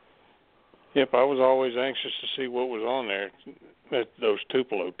 Yep, I was always anxious to see what was on there, those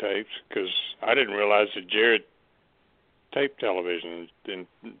Tupelo tapes, because I didn't realize that Jared taped television in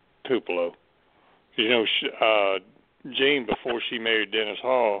Tupelo. You know, Jean, before she married Dennis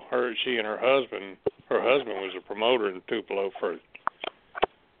Hall, she and her husband was a promoter in Tupelo for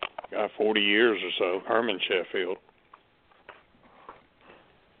 40 years or so, Herman Sheffield.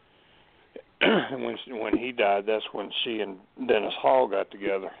 And when he died, that's when she and Dennis Hall got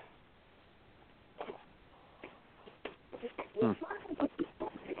together.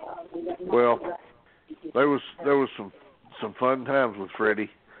 Well, there was some fun times with Freddie,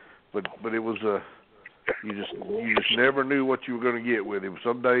 but it was you just never knew what you were going to get with him.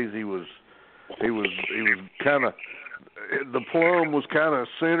 Some days he was kind of, the plum was kind of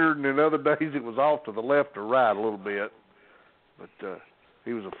centered, and then other days it was off to the left or right a little bit. But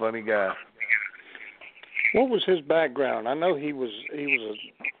he was a funny guy. What was his background? I know he was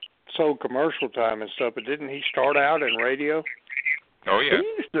sold commercial time and stuff, but didn't he start out in radio? Oh yeah.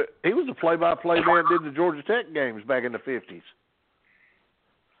 He was a play-by-play man. Did the Georgia Tech games back in the 50s.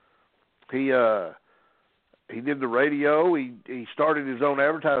 He did the radio. He started his own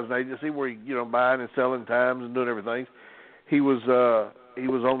advertising agency where he buying and selling times and doing everything. He was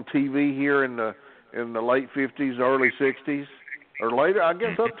on TV here in the late 50s, early 60s, or later. I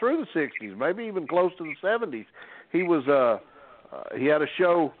guess up through the 60s, maybe even close to the 70s. He had a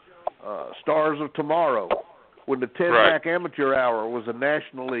show, Stars of Tomorrow, when the Ted Mack Amateur Hour was a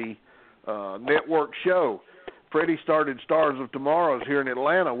nationally network show. Freddie started Stars of Tomorrows here in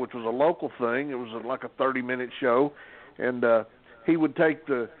Atlanta, which was a local thing. It was like a 30-minute show, and he would take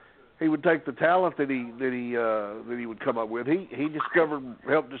the talent that he would come up with. He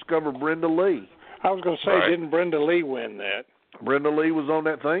helped discover Brenda Lee. I was going to say, didn't Brenda Lee win that? Brenda Lee was on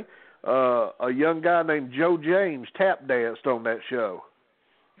that thing. A young guy named Joe James tap danced on that show.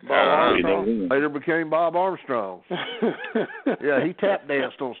 Bob Armstrong later became Bob Armstrong. Yeah, he tap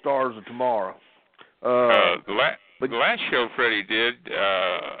danced on Stars of Tomorrow. The last show Freddie did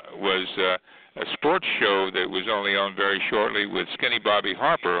was a sports show that was only on very shortly with Skinny Bobby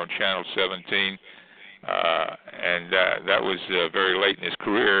Harper on Channel 17, and that was very late in his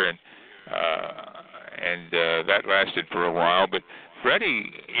career, and that lasted for a while. But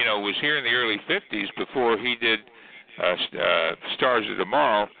Freddie, was here in the early 50s before he did Stars of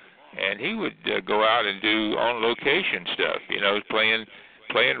Tomorrow, and he would go out and do on-location stuff,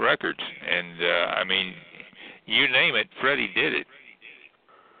 playing records, and you name it, Freddie did it.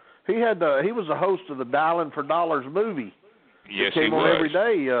 He was a host of the Dialing for Dollars movie. Yes, he was. Every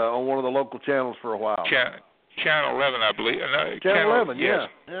day on one of the local channels for a while. Channel 11, I believe. No, Channel 11, yes.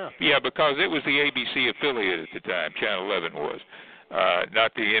 Yeah. Yeah, because it was the ABC affiliate at the time. Channel 11 was,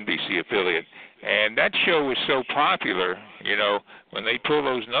 not the NBC affiliate. And that show was so popular, when they pull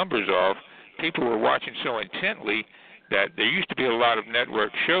those numbers off, people were watching so intently that there used to be a lot of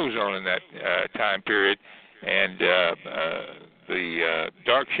network shows on in that time period, and the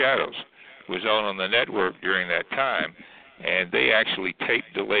Dark Shadows was on the network during that time, and they actually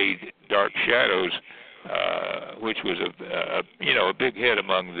tape-delayed Dark Shadows, which was a big hit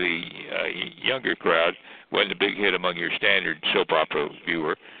among the younger crowd. Wasn't a big hit among your standard soap opera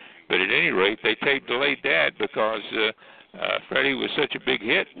viewer, but at any rate, they tape-delayed that because Freddie was such a big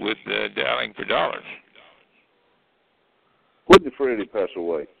hit with Dialing for Dollars. When did Freddie pass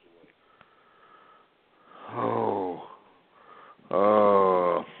away?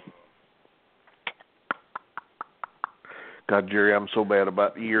 God, Jerry, I'm so bad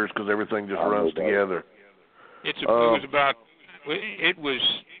about years because everything just runs together. Wasn't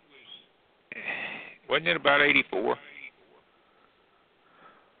it about 84?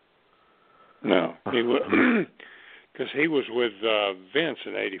 No, he was because he was with Vince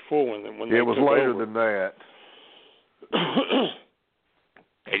in '84 when they it was took later over. Than that.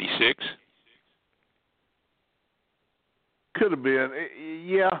 86. Could have been.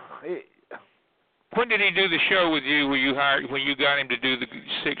 When did he do the show with you? When you got him to do the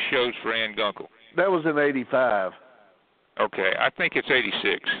 6 shows for Ann Gunkel? That was in '85. Okay, I think it's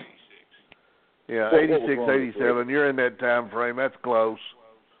 '86. Yeah, 86, 87. You're in that time frame. That's close.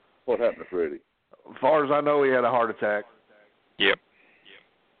 What happened to Freddie? As far as I know, he had a heart attack. Yep.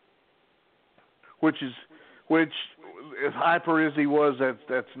 Which, as hyper as he was,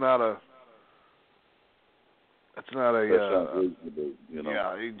 that's not a. reasonable, you know.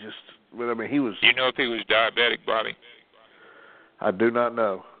 Yeah, he just. But I mean, he was. Do you know if he was diabetic, Bobby? I do not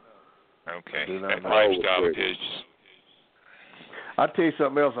know. Okay, that lifestyle of his. I'll tell you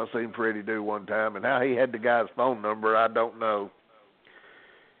something else I seen Freddie do one time, and how he had the guy's phone number, I don't know.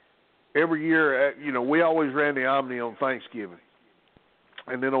 Every year, we always ran the Omni on Thanksgiving,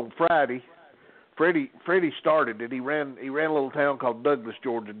 and then on Friday, Freddie started it. He ran a little town called Douglas,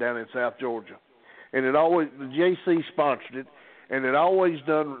 Georgia, down in South Georgia, and the JC sponsored it, and it always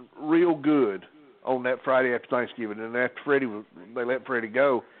done real good on that Friday after Thanksgiving. And after they let Freddie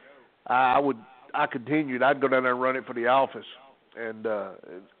go, I continued. I'd go down there and run it for the office.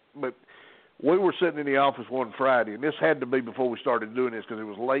 But we were sitting in the office one Friday, and this had to be before we started doing this because it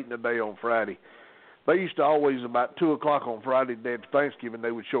was late in the day on Friday. They used to always, about 2 o'clock on Friday, the day after Thanksgiving,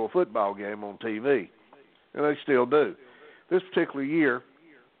 they would show a football game on TV, and they still do. This particular year,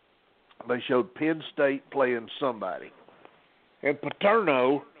 they showed Penn State playing somebody, and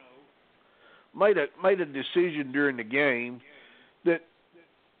Paterno made a decision during the game that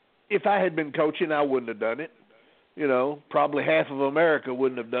if I had been coaching, I wouldn't have done it. Probably half of America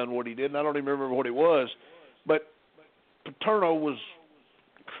wouldn't have done what he did, and I don't even remember what it was. But Paterno was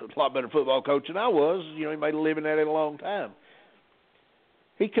a lot better football coach than I was. He made a living at it a long time.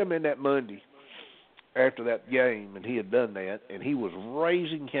 He come in that Monday after that game, and he had done that, and he was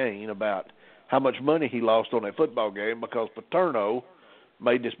raising Cain about how much money he lost on that football game because Paterno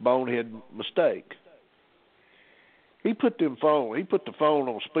made this bonehead mistake. He put the phone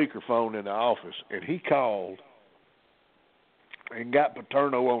on speakerphone in the office, and he called and got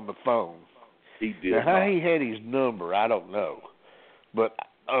Paterno on the phone. He did. Now, how he had his number, I don't know. But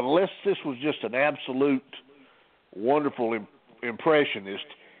unless this was just an absolute wonderful impressionist,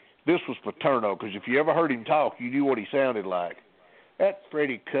 this was Paterno, because if you ever heard him talk, you knew what he sounded like. That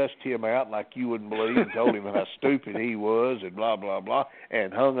Freddie cussed him out like you wouldn't believe and told him how stupid he was and blah, blah, blah,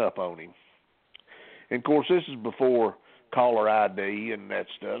 and hung up on him. And, of course, this is before caller ID and that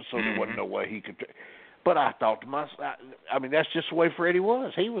stuff, so there wasn't no way he could. But I thought to myself, that's just the way Freddie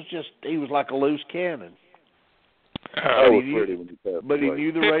was. He was like a loose cannon. But he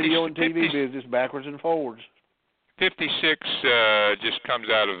knew the radio and TV business backwards and forwards. 56 just comes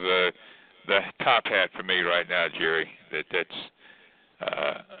out of the top hat for me right now, Jerry. That's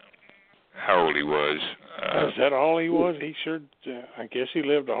how old he was. Is that all he was? He sure. I guess he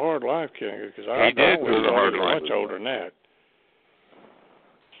lived a hard life, because I did live a hard life. Much older than that.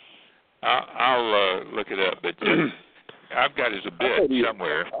 I'll look it up, but I've got his a bit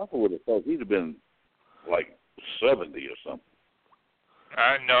somewhere. I would have thought he'd have been like 70 or something.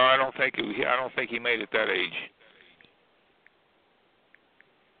 No, I don't think he made it that age.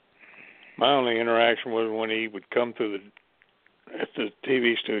 My only interaction was when he would come through at the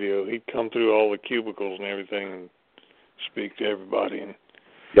TV studio. He'd come through all the cubicles and everything and speak to everybody. And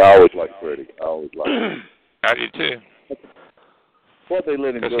I always liked Freddie. I always liked him. I did too. Why'd they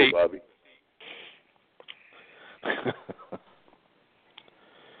let him go, Bobby?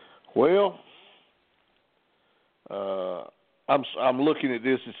 Well, I'm looking at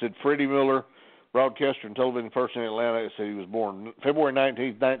this. It said Freddie Miller, broadcaster and television person in Atlanta. It said he was born February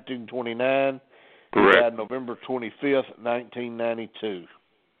 19th, 1929. Correct. He died November 25th, 1992.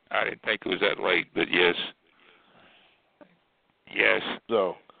 I didn't think it was that late, but yes. Yes.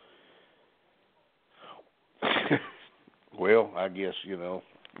 So, well, I guess,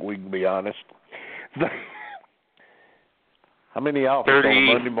 we can be honest. I'm in the office on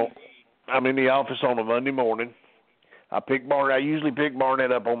a Monday morning. I'm in the office on a Monday morning. I usually pick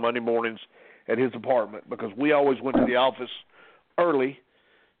Barnett up on Monday mornings at his apartment because we always went to the office early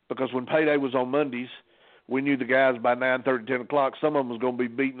because when payday was on Mondays, we knew the guys by 9:30, 10 o'clock, some of them was going to be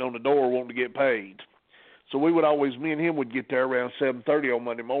beating on the door wanting to get paid. So we would always, me and him would get there around 7:30 on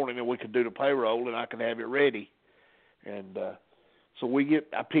Monday morning, and we could do the payroll, and I could have it ready. And so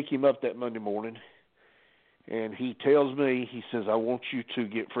I pick him up that Monday morning, and he tells me, he says, I want you to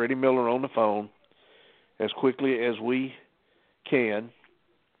get Freddie Miller on the phone as quickly as we can,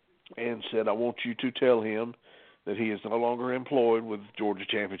 and said, I want you to tell him that he is no longer employed with Georgia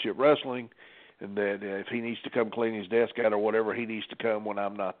Championship Wrestling, and that if he needs to come clean his desk out or whatever, he needs to come when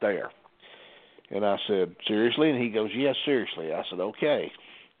I'm not there. And I said, seriously? And he goes, yes, seriously. I said, okay.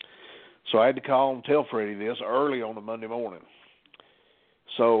 So I had to call and tell Freddie this early on the Monday morning.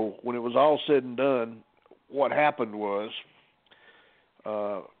 So when it was all said and done, what happened was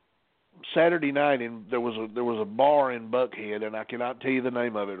Saturday night, there was a bar in Buckhead, and I cannot tell you the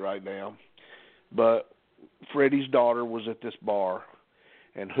name of it right now, but Freddie's daughter was at this bar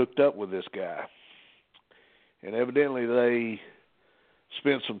and hooked up with this guy. And evidently they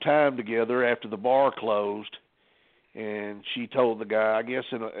spent some time together after the bar closed, and she told the guy, I guess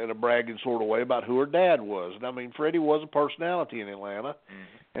in a bragging sort of way, about who her dad was. And I mean, Freddie was a personality in Atlanta,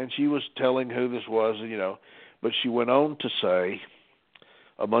 and she was telling who this was, but she went on to say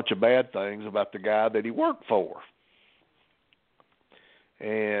a bunch of bad things about the guy that he worked for.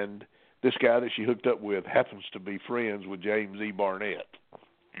 And this guy that she hooked up with happens to be friends with James E. Barnett.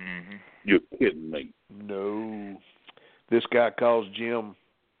 Mm-hmm. You're kidding me. No. This guy calls Jim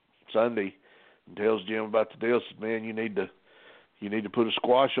Sunday and tells Jim about the deal. Says, man, you need to put a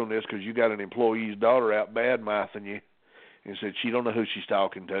squash on this because you got an employee's daughter out bad-mouthing you. And said she don't know who she's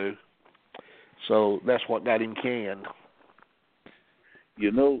talking to. So that's what got him canned.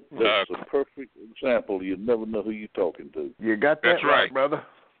 That's a perfect example. You never know who you're talking to. You got that right, brother.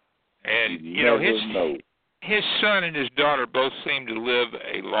 And, his son and his daughter both seem to live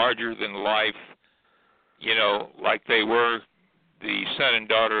a larger-than-life, like they were the son and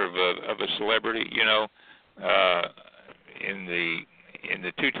daughter of a celebrity, in the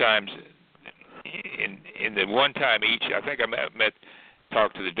two times, in the one time each. I think I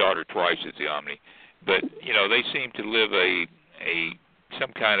talked to the daughter twice at the Omni, but they seem to live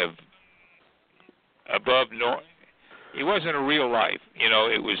some kind of above normal. It wasn't a real life,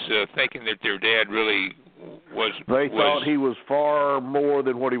 It was thinking that their dad really was. They thought he was far more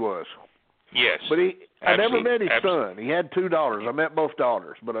than what he was. Yes, but I never met his son. He had two daughters. I met both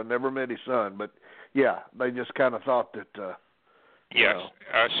daughters, but I never met his son. But yeah, they just kind of thought that. Yes,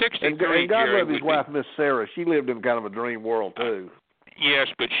 63. And God love his wife, Miss Sarah. She lived in kind of a dream world too. Yes,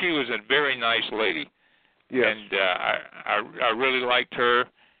 but she was a very nice lady. Yes. And I really liked her,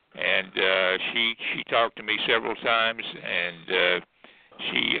 and she talked to me several times, and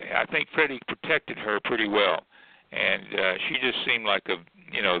I think Freddie protected her pretty well, and she just seemed like the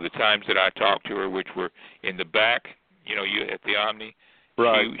times that I talked to her, which were in the back, you at the Omni.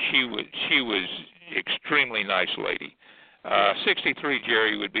 Right. She was extremely nice lady. 63,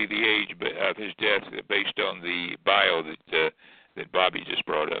 Jerry, would be the age of his death based on the bio that Bobby just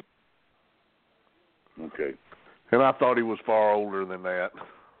brought up. Okay. And I thought he was far older than that.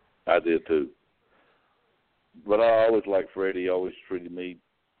 I did too. But I always liked Freddie. He always treated me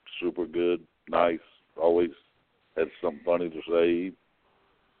super good, nice, always had something funny to say.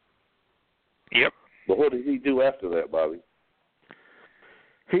 Yep. But what did he do after that, Bobby?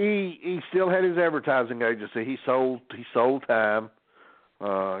 He still had his advertising agency. He sold time,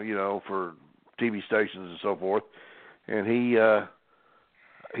 for TV stations and so forth. And he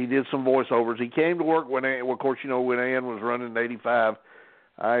did some voiceovers. He came to work when Ann was running in '85.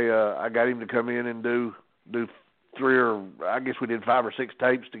 I got him to come in and do 3 or I guess we did 5 or 6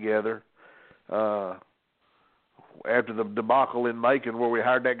 tapes together. After the debacle in Macon, where we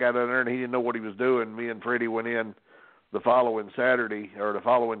hired that guy down there and he didn't know what he was doing, me and Freddie went in the following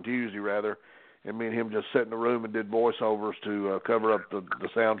Tuesday rather, and me and him just sat in the room and did voiceovers to cover up the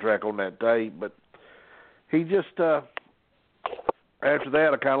soundtrack on that tape. But he just after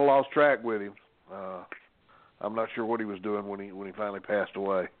that, I kind of lost track with him. I'm not sure what he was doing when he finally passed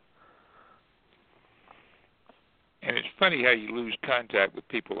away. And it's funny how you lose contact with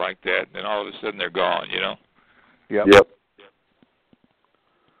people like that, and then all of a sudden they're gone. Yep.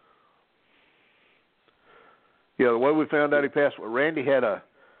 Yeah, the way we found out he passed away, Randy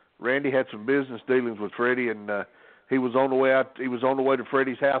had some business dealings with Freddie, and he was on the way out. He was on the way to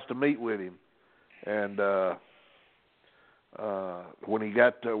Freddie's house to meet with him, and when he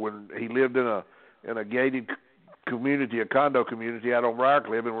lived in a gated community, a condo community out on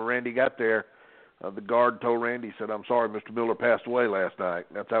Briarcliff, and when Randy got there, the guard told Randy, said, "I'm sorry, Mr. Miller passed away last night."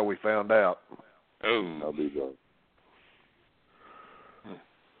 That's how we found out. Oh, I'll be gone.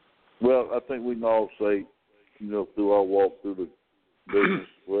 Well, I think we can all say, through our walk through the business,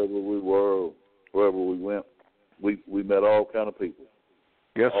 wherever we were, or wherever we went, we met all kind of people.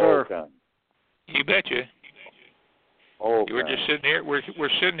 Yes, all sir. Kind. You betcha. All We're just sitting here. We're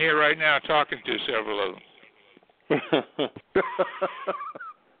sitting here right now talking to several of them.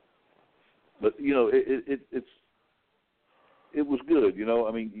 But it was good.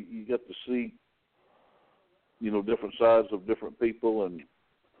 I mean, you got to see different sides of different people and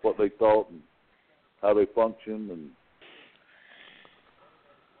what they thought and how they function,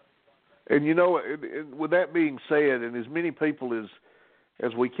 And you know, with that being said, and as many people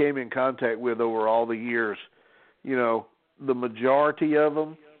as we came in contact with over all the years, you know, the majority of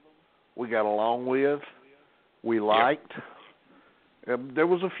them we got along with, we liked. There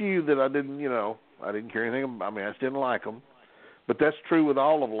was a few that I didn't care anything about. I mean, I just didn't like them. But that's true with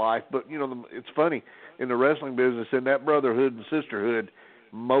all of life. But, you know, it's funny, in the wrestling business, in that brotherhood and sisterhood,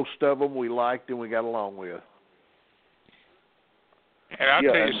 most of them we liked and we got along with. And I'll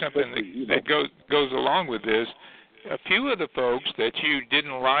tell you something that goes along with this. A few of the folks that you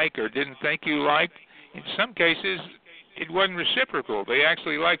didn't like or didn't think you liked, in some cases, it wasn't reciprocal. They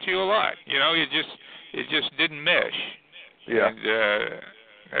actually liked you a lot. You know, it just didn't mesh. Yeah. And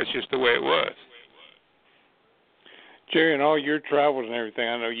that's just the way it was. Jerry, in all your travels and everything,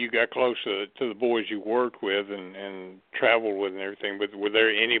 I know you got close to the boys you worked with and traveled with and everything, but were there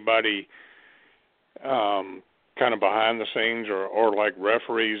anybody kind of behind the scenes or like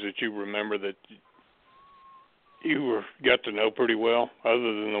referees that you remember that you got to know pretty well, other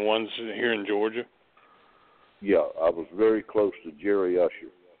than the ones here in Georgia? Yeah, I was very close to Jerry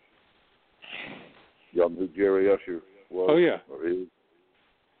Usher. Y'all know who Jerry Usher was? Oh, yeah. Or is?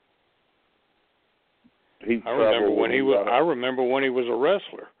 I remember when he was a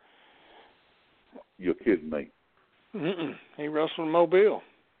wrestler. You're kidding me. He wrestled in Mobile.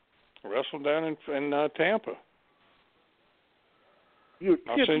 Wrestled down in Tampa. You're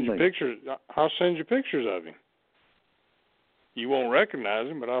kidding me. I'll send you pictures of him. You won't recognize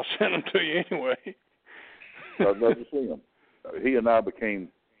him, but I'll send them to you anyway. I'd love to see him. He and I became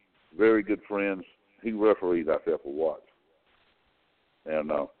very good friends. He refereed out there for Watts.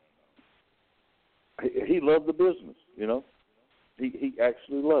 And he loved the business, you know. He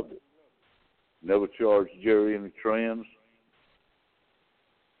actually loved it. Never charged Jerry any trans.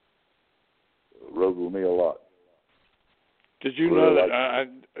 Rode with me a lot. Did you know that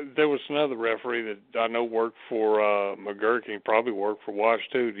there was another referee that I know worked for McGurk, and he probably worked for Watts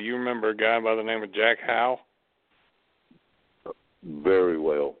too. Do you remember a guy by the name of Jack Howe? Very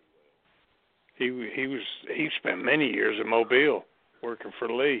well. He spent many years in Mobile working for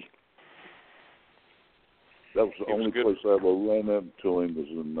Lee. That was the only place I ever ran into him was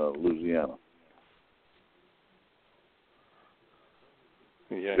in Louisiana.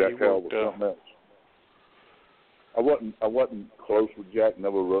 Yeah, Jack Howe was something else. I wasn't close with Jack.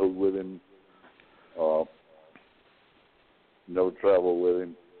 Never rode with him. Never traveled with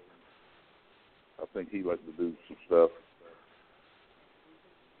him. I think he liked to do some stuff,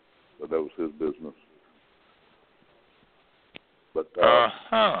 but that was his business. But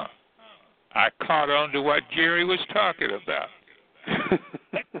I caught on to what Jerry was talking about.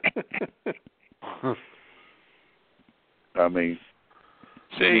 I mean,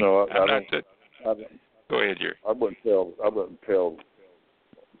 see, you know, go ahead, Jerry. I wouldn't tell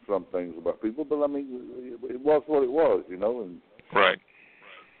some things about people, but I mean, it was what it was, you know. And right.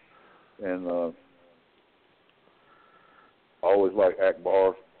 And always liked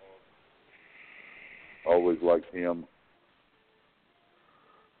Akbar. Always liked him.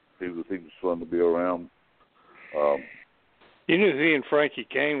 He was fun to be around. You knew he and Frankie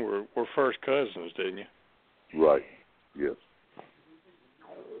Kane were first cousins, didn't you? Right. Yes.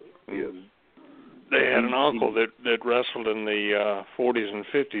 Yes. They had an uncle that wrestled in the 40s and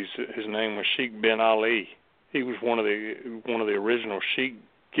 50s. His name was Sheik Ben Ali. He was one of the original Sheik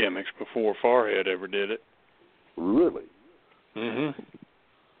gimmicks before Farhead ever did it. Really? Mhm.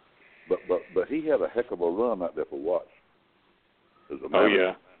 But he had a heck of a run out there for Watts. Oh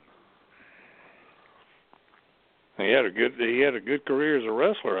yeah. He had a good career as a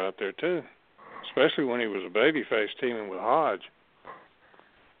wrestler out there too, especially when he was a babyface teaming with Hodge.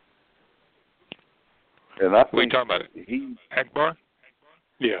 And I think we talking about Akbar?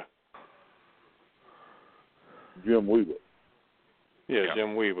 Yeah. Jim Weaver. Yeah,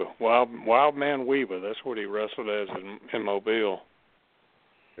 Jim Weaver. Wild Man Weaver. That's what he wrestled as in Mobile.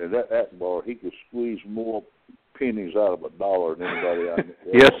 And that Akbar, he could squeeze more pennies out of a dollar than anybody I know.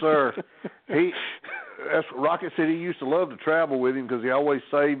 Yes, sir. That's Rocket said he used to love to travel with him because he always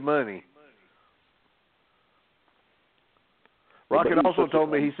saved money. Rocket also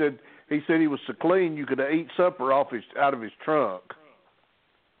told me he said he was so clean you could eat supper out of his trunk.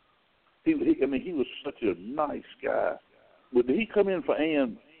 He was such a nice guy. But did he come in for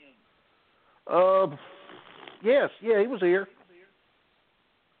Ann? Yes, he was here.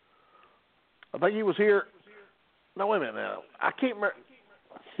 I think he was here. No, wait a minute now. I can't remember.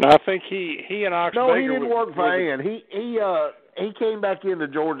 No, I think he and Ox Baker. No, he didn't work for Ann. He came back into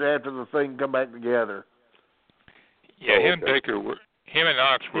Georgia after the thing come back together. Yeah, him and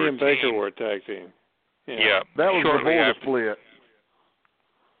Ox were. He and Baker were a tag team. Yeah, that was before the split.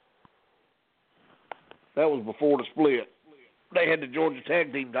 That was before the split. They had the Georgia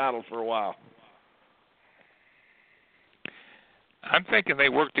Tag Team titles for a while. I'm thinking they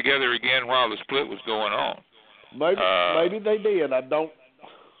worked together again while the split was going on. Maybe they did. I don't.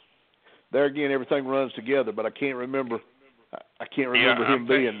 There again, everything runs together, but I can't remember. I can't remember him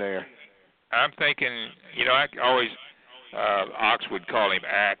being there. I'm thinking, I always Ox would call him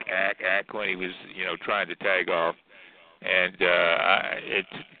Ack when he was, trying to tag off, and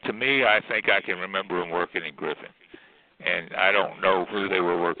to me, I think I can remember him working in Griffin, and I don't know who they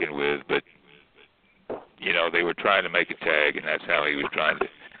were working with, but they were trying to make a tag, and that's how he was trying to.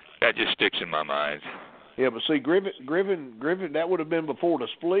 That just sticks in my mind. Yeah, but see, Griffin, that would have been before the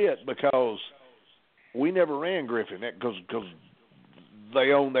split because we never ran Griffin because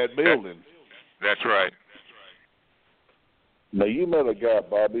they own that building. That's right. Now, you met a guy,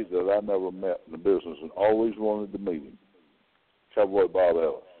 Bobby, that I never met in the business and always wanted to meet him. Cowboy Bob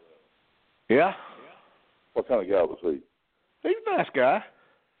Ellis. Yeah? What kind of guy was he? He's a nice guy.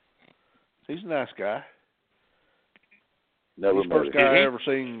 Never He's the met first him. guy I ever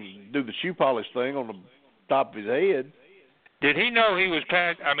seen do the shoe polish thing on the top of his head. Did he know he was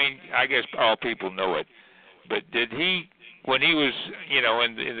past? I mean, I guess all people know it, but did he, when he was,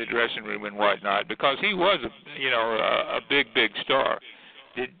 in the dressing room and whatnot, because he was, a big star.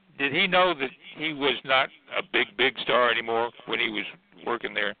 Did he know that he was not a big star anymore when he was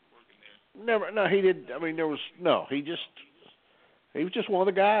working there? Never. No, he did. I mean, he was just one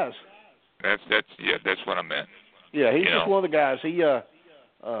of the guys. That's what I meant. Yeah, he's just one of the guys. He,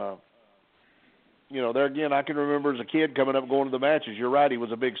 there again, I can remember as a kid coming up going to the matches. You're right, he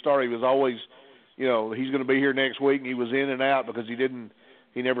was a big star. He was always, he's going to be here next week, and he was in and out because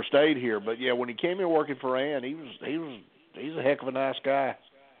he never stayed here. But yeah, when he came in working for Ann, he's a heck of a nice guy.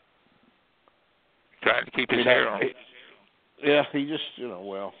 Trying to keep his hair on. He just,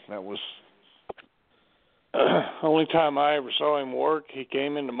 that was. Only time I ever saw him work, he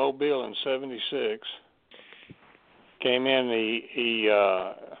came into Mobile in '76. Came in,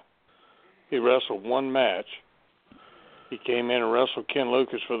 he wrestled one match. He came in and wrestled Ken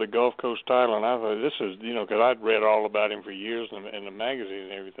Lucas for the Gulf Coast title, and I thought, this is, because I'd read all about him for years in the magazine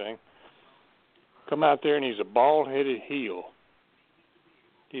and everything. Come out there, and he's a bald-headed heel.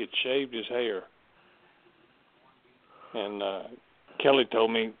 He had shaved his hair. And Kelly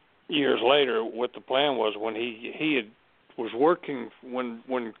told me years later what the plan was when he was working,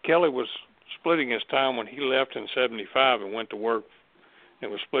 when Kelly was splitting his time when he left in '75 and went to work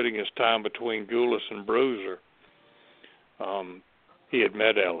and was splitting his time between Goulas and Bruiser. He had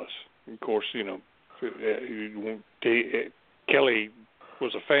met Ellis. Of course, Kelly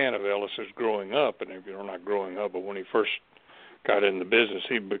was a fan of Ellis's growing up, and not growing up, but when he first got in the business,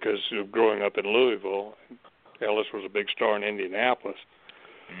 because of growing up in Louisville, Ellis was a big star in Indianapolis.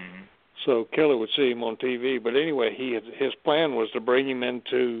 Mm-hmm. So Kelly would see him on TV. But anyway, his plan was to bring him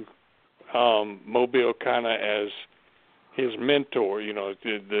into Mobile kind of as his mentor,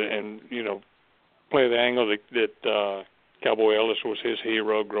 play the angle that Cowboy Ellis was his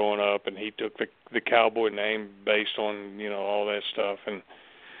hero growing up, and he took the Cowboy name based on all that stuff,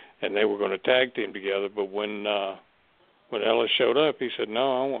 and they were going to tag team together. But when Ellis showed up, he said,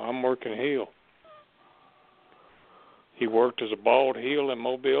 "No, I'm working heel." He worked as a bald heel in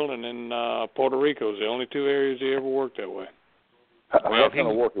Mobile and in Puerto Rico. It was the only two areas he ever worked that way. What kind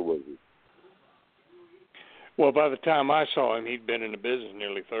of worker was he? Well, by the time I saw him, he'd been in the business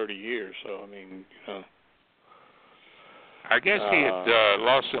nearly 30 years. So, I guess he had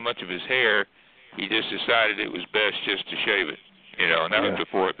lost so much of his hair, he just decided it was best just to shave it, and that was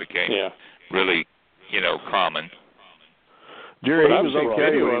before it became really, common. Jerry, he was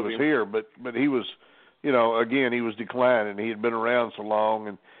okay when he was here, but he was, again, he was declining. He had been around so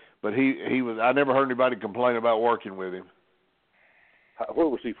long, but he was. I never heard anybody complain about working with him. Where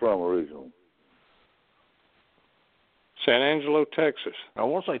was he from originally? San Angelo, Texas. I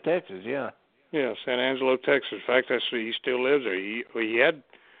want to say Texas, yeah. Yeah, San Angelo, Texas. In fact, he still lives there. He had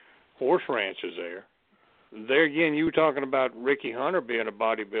horse ranches there. There again, you were talking about Ricky Hunter being a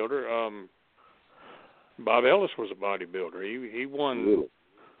bodybuilder. Bob Ellis was a bodybuilder. He won. Really?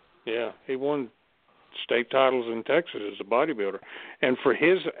 Yeah, he won state titles in Texas as a bodybuilder. And for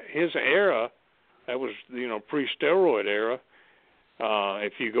his era, that was pre-steroid era.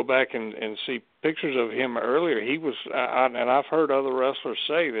 If you go back and see pictures of him earlier, he was, and I've heard other wrestlers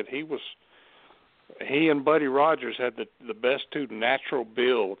say that he and Buddy Rogers had the best two natural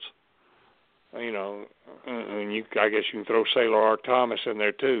builds. And I guess you can throw Sailor R. Thomas in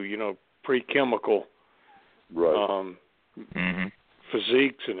there too. Pre-chemical, right?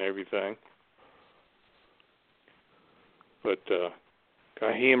 Physiques and everything. But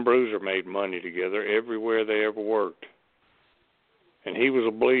He and Bruiser made money together everywhere they ever worked. And he was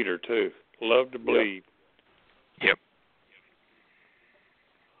a bleeder, too. Loved to bleed. Yep.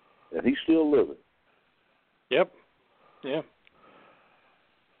 And he's still living. Yep. Yeah.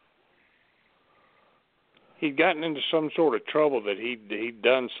 He'd gotten into some sort of trouble that he'd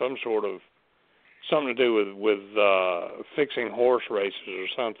done something to do with fixing horse races or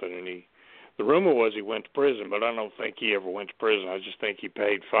something, and the rumor was he went to prison, but I don't think he ever went to prison. I just think he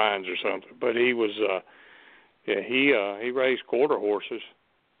paid fines or something. But he was he raised quarter horses.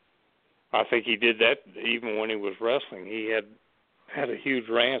 I think he did that even when he was wrestling. He had a huge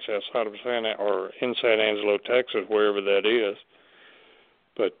ranch outside of in San Angelo, Texas, wherever that is.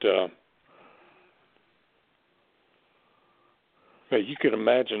 But you could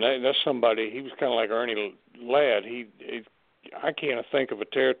imagine that's somebody. He was kind of like Ernie Ladd. I can't think of a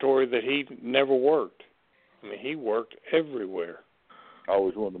territory that he never worked. I mean, he worked everywhere. I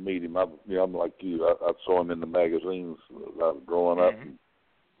always wanted to meet him. I'm like you. I saw him in the magazines growing up. And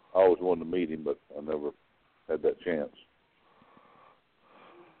I always wanted to meet him, but I never had that chance.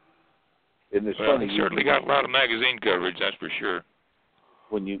 And it's funny. He certainly got a lot of magazine coverage, that's for sure.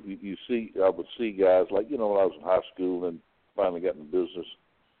 When you see, I would see guys like, when I was in high school and finally got in business,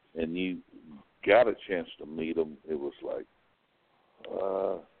 and you got a chance to meet them, it was like,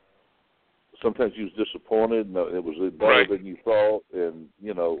 sometimes you was disappointed, and it was better than you thought, and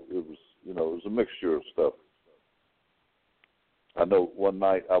it was a mixture of stuff. I know one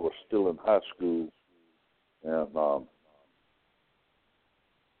night I was still in high school, and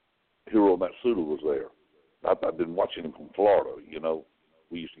Hiro Matsuda was there. I'd been watching him from Florida.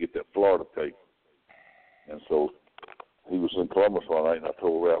 We used to get that Florida tape, and so he was in Columbus one night, and I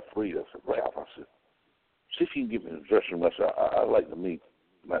told Ralph Freed, I said, Ralph, see if you can get me in the dressing room. I said, I'd like to meet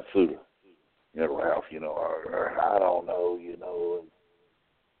Matsuda. Ralph, or I don't know, And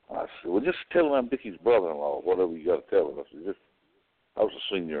I said, well, just tell him I'm Dickie's brother-in-law, whatever you got to tell him. I said, I was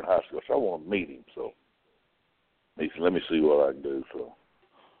a senior in high school, so I want to meet him. So he said, let me see what I can do. So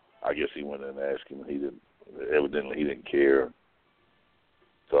I guess he went in and asked him, and evidently he didn't care.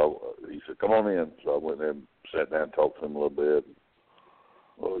 So he said, come on in. So I went there and sat down and talked to him a little bit.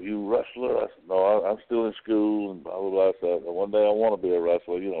 Well, you wrestler? I said, no, I'm still in school, and blah, blah, blah. So one day I want to be a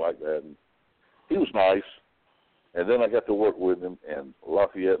wrestler, like that. And he was nice. And then I got to work with him in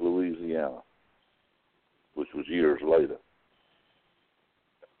Lafayette, Louisiana, which was years later.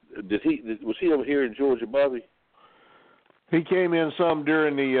 Was he over here in Georgia, Bobby? He came in some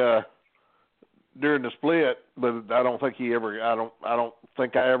during the split, but I don't think I don't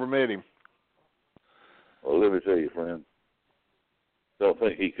think I ever met him. Well, let me tell you, friend, don't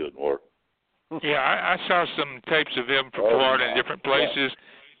think he couldn't work. Yeah, I saw some tapes of him from Florida in different places,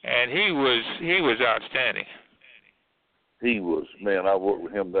 and he was outstanding. He was, man, I worked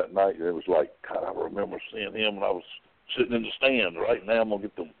with him that night, and it was like, God, I remember seeing him, and I was sitting in the stand. Right now I'm going to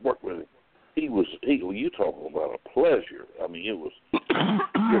get to work with him. You talking about a pleasure. I mean, it was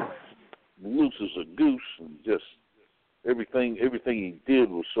loose as a goose, and just everything he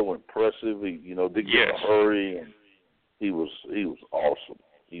did was so impressive. He, didn't get in a hurry, and he was awesome.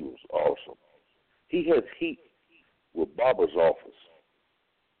 He was awesome. He had heat with Baba's office,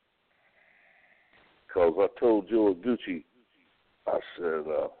 because I told Joe Iguchi, I said,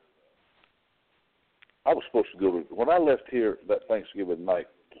 I was supposed to go to, when I left here that Thanksgiving night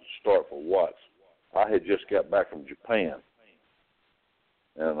to start for Watts, I had just got back from Japan,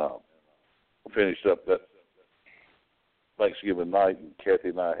 and finished up that Thanksgiving night, and Kathy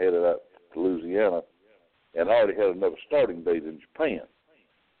and I headed out to Louisiana, and I already had another starting date in Japan.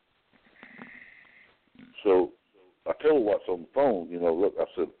 So I told Watts on the phone, look, I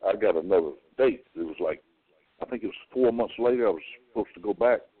said, I got another date. It was like, I think it was 4 months later, I was supposed to go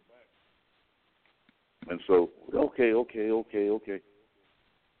back. And so, okay.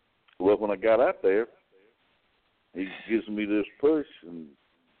 Well, when I got out there, he gives me this push, and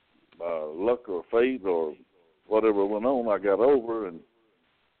luck or fate or whatever went on, I got over, and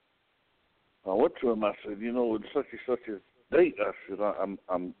I went to him. I said, it's such and such a date. I said,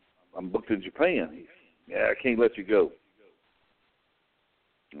 I'm booked in Japan. He said, yeah, I can't let you go.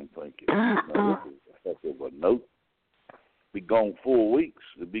 I'm thinking, no, I thought there was a note. Be gone 4 weeks.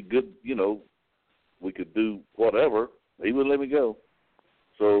 It'd be good, we could do whatever. He wouldn't let me go.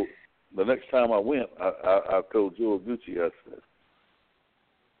 So the next time I went, I told Joe Iguchi, I said,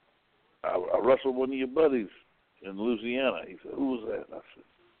 I wrestled one of your buddies in Louisiana. He said, who was that? I said,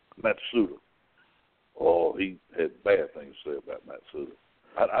 Matsuda. Oh, he had bad things to say about Matsuda.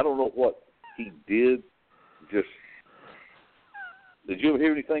 I don't know what he did. Did you ever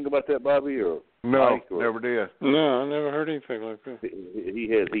hear anything about that, Bobby? Or No, Mike, never did. No, I never heard anything like that. He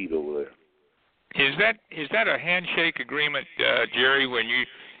had heat over there. Is that a handshake agreement, Jerry? When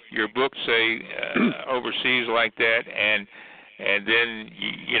your books say overseas like that, and then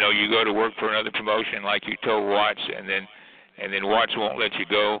you go to work for another promotion like you told Watts, and then Watts won't let you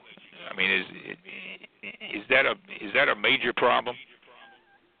go. I mean, is that a major problem?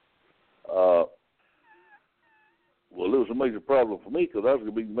 Well, it was a major problem for me because I was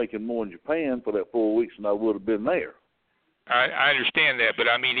going to be making more in Japan for that 4 weeks than I would have been there. I understand that, but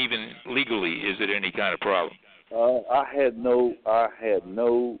I mean, even legally, is it any kind of problem? I had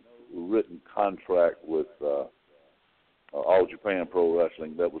no written contract with All Japan Pro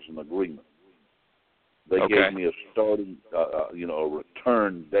Wrestling. That was an agreement. They gave me a starting, a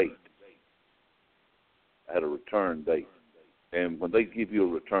return date. I had a return date, and when they give you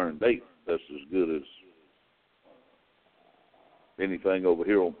a return date, that's as good as anything over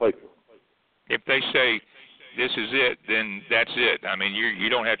here on paper. If they say this is it, then that's it. I mean, you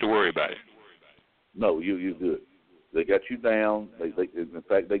don't have to worry about it. No, you're good. They got you down. They in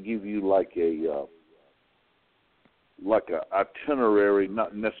fact they give you like a itinerary,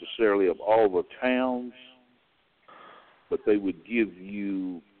 not necessarily of all the towns, but they would give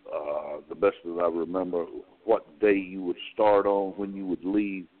you the best that I remember what day you would start on, when you would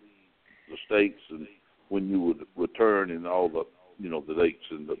leave the States, and when you would return, and all the the dates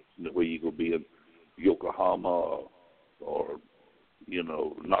and where you could be in Yokohama or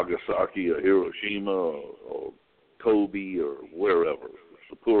Nagasaki or Hiroshima or Kobe or wherever,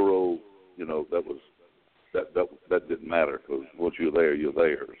 Sapporo. That didn't matter, because once you're there, you're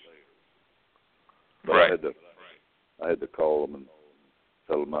there. But right. I had to call them and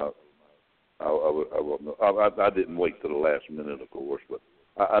tell them I didn't wait to the last minute, of course, but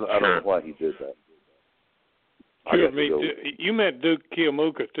I don't know why he did that. You met Duke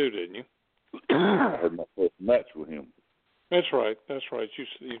Kiyomuka too, didn't you? I had my first match with him. That's right.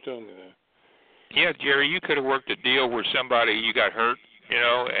 You told me that. Yeah, Jerry, you could have worked a deal where somebody you got hurt,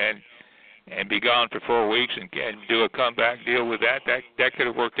 and be gone for 4 weeks and do a comeback deal with that. That could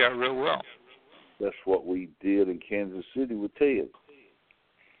have worked out real well. That's what we did in Kansas City with Ted.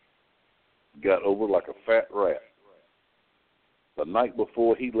 Got over like a fat rat. The night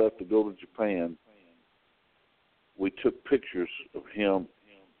before he left to go to Japan, we took pictures of him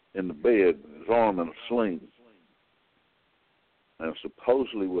in the bed, his arm in a sling. And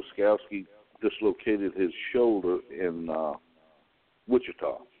supposedly Wiskowski dislocated his shoulder in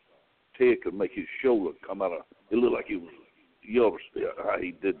Wichita. Ted could make his shoulder come out of, it looked like it was, you understand how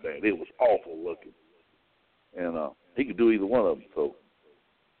he did that. It was awful looking. And he could do either one of them. So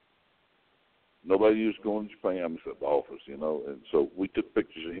nobody used to go in Japan except the office, And so we took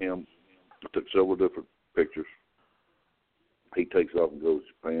pictures of him. We took several different pictures. He takes off and goes to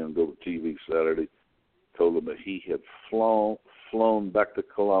Japan, go to TV Saturday, told him that he had flown back to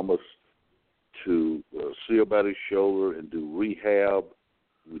Columbus to see about his shoulder and do rehab.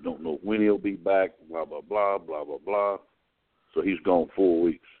 We don't know when he'll be back, blah, blah, blah, blah, blah, blah. So he's gone 4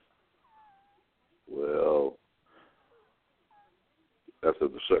 weeks. Well, after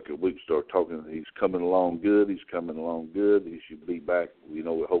the second week, start talking, he's coming along good, he should be back,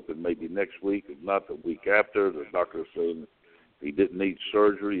 we're hoping maybe next week, if not the week after. The doctor saying he didn't need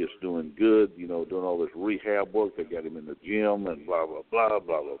surgery, it's doing good, doing all this rehab work. They got him in the gym and blah, blah, blah,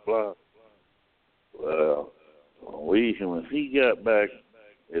 blah, blah, blah. Well, when he got back,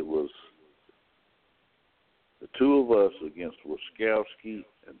 it was the two of us against Wiskowski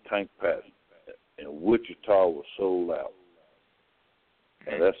and Tank Patton, and Wichita was sold out.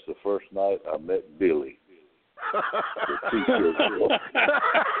 And that's the first night I met Billy. I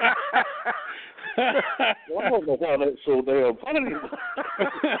don't know why that's so damn funny.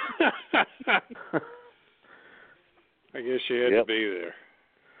 I guess you had to be there.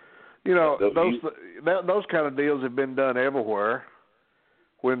 Those kind of deals have been done everywhere.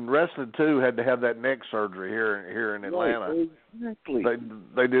 When Wrestling 2 had to have that neck surgery here in Atlanta, exactly.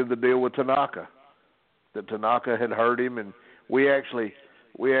 They did the deal with Tanaka. That Tanaka had hurt him, and we actually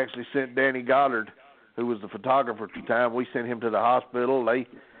sent Danny Goddard, who was the photographer at the time. We sent him to the hospital. They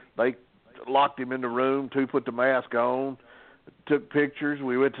locked him in the room. Two put the mask on, took pictures.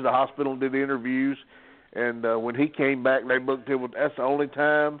 We went to the hospital and did the interviews. And when he came back, they booked him. That's the only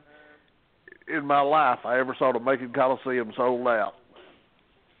time in my life I ever saw the Macon Coliseum sold out.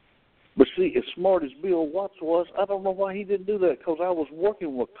 But see, as smart as Bill Watts was, I don't know why he didn't do that, because I was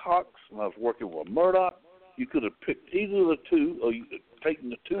working with Cox and I was working with Murdoch. You could have picked either of the two, or you could have taken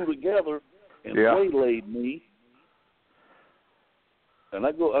the two together and waylaid me. And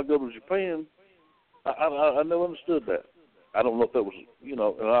I go to Japan. I never understood that. I don't know if that was, and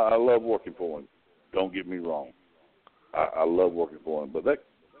I love working for him. Don't get me wrong. I love working for him. But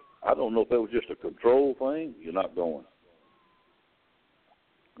I don't know if that was just a control thing. You're not going.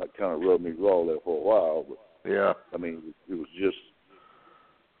 That kind of rubbed me raw there for a while. But, yeah. I mean, there was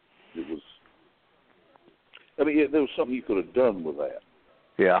something you could have done with that.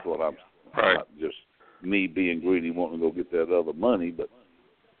 Yeah. That's what I'm not just me being greedy wanting to go get that other money, but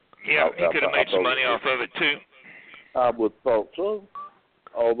yeah, he could have made some money off of it too. I would have thought so,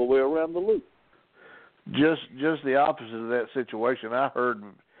 all the way around the loop. Just the opposite of that situation. I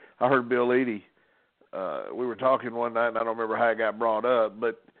heard Bill Eady. We were talking one night, and I don't remember how it got brought up,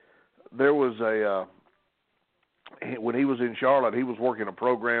 but there was when he was in Charlotte, he was working a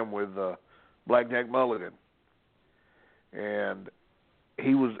program with Blackjack Mulligan, and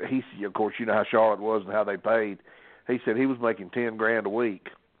he of course, you know how Charlotte was and how they paid. He said he was making $10,000 a week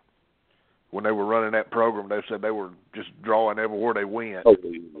when they were running that program. They said they were just drawing everywhere they went. Oh,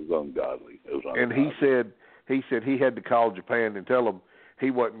 it was ungodly. And he said he had to call Japan and tell them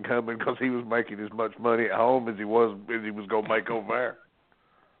he wasn't coming because he was making as much money at home as he was going to make over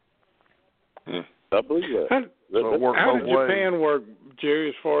there. I believe that. How did Japan work, Jerry?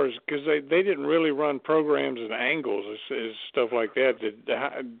 As far as because they didn't really run programs and angles as stuff like that.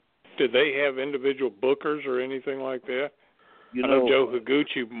 Did they have individual bookers or anything like that? I know Joe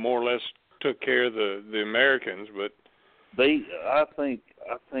Higuchi more or less took care of the Americans, but I think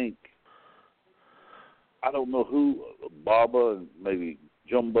I don't know who, Baba and maybe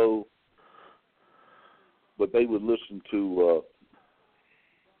Jumbo, but they would listen to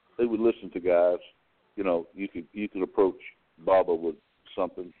guys. You could approach Baba with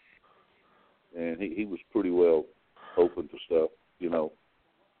something, and he was pretty well open to stuff.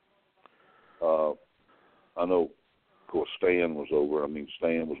 I know, of course, Stan was over. I mean,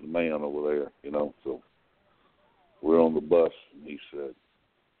 Stan was the man over there. So we're on the bus, and he said,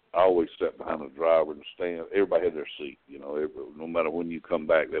 I always sat behind the driver and Stan. Everybody had their seat. No matter when you come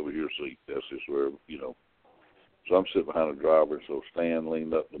back, that was your seat. That's just where. So I'm sitting behind the driver, and so Stan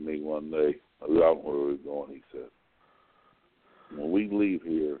leaned up to me one day. I don't know where we were going. He said, when we leave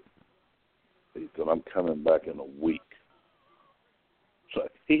here, he said, I'm coming back in a week. So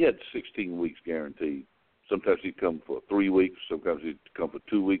he had 16 weeks guaranteed. Sometimes he'd come for 3 weeks. Sometimes he'd come for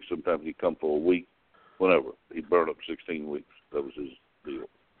 2 weeks. Sometimes he'd come for a week. Whenever. He'd burn up 16 weeks. That was his deal.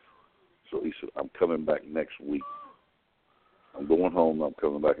 So he said, I'm coming back next week. I'm going home. I'm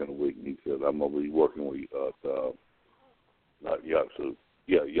coming back in a week. And he said, I'm going to be working with not Yatsu.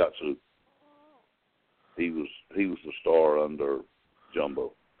 Yeah, Yatsu. He was the star under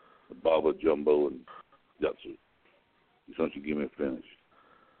Jumbo, Baba, Jumbo, and Yatsu. He said, why don't you give me a finish?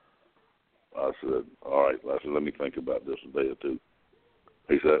 I said, all right. I said, let me think about this a day or two.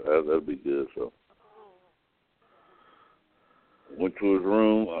 He said, that'd be good. So went to his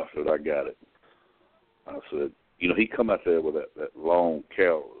room. I said, I got it. I said, he come out there with that long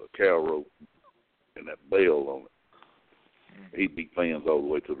cow rope and that bell on it. He'd beat fans all the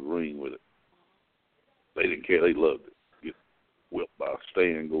way to the ring with it. They didn't care. They loved it. Get whipped by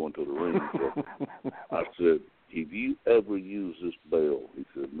Stan going to the ring. So I said, if you ever use this bell, he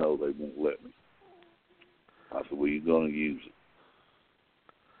said, no, they won't let me. I said, well, you're going to use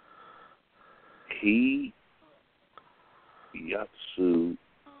it. Yatsu,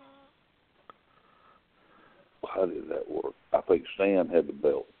 how did that work? I think Stan had the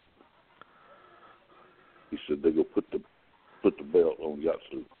belt. He said they're going to put the belt on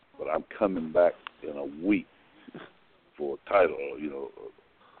Yatsu, but I'm coming back in a week for a title,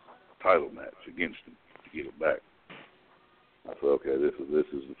 a title match against him to get it back. I said, okay, this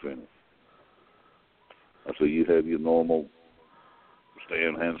is the finish. I said, you have your normal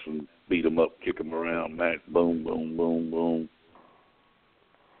Stan Hansen, beat him up, kick him around, match, boom, boom, boom, boom.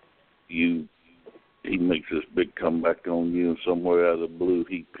 He makes this big comeback on you, and somewhere out of the blue,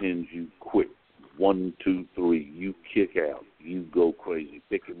 he pins you quick. 1, 2, 3. You kick out. You go crazy.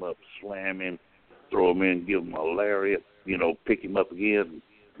 Pick him up, slam him, throw him in, give him a lariat, pick him up again,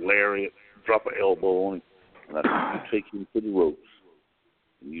 lariat, drop an elbow on him. And I said, you take him to the ropes,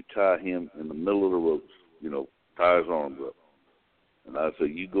 and you tie him in the middle of the ropes, tie his arms up. And I said,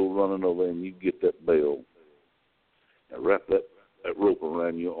 you go running over there and you get that bell and wrap that rope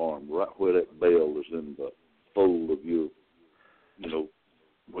around your arm, right where that bell is in the fold of your,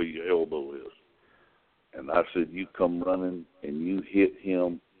 where your elbow is. And I said, you come running and you hit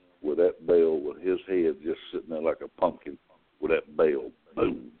him with that bell with his head just sitting there like a pumpkin with that bell.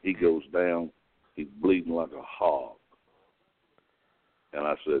 Boom. He goes down. He's bleeding like a hog. And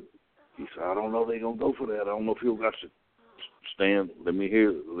I said, he said, I don't know they're going to go for that. I don't know if he'll got to stand. Let me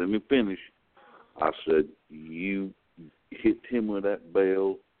finish. I said, you hit him with that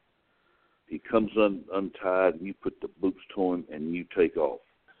bell. He comes untied, and you put the boots to him, and you take off.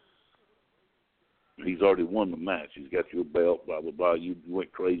 He's already won the match. He's got your belt, blah, blah, blah. You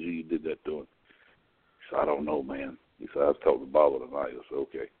went crazy. You did that to him. He said, I don't know, man. He said, I was talking to Bobby tonight. I said,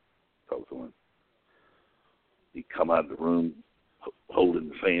 okay. Talk to him. He come out of the room holding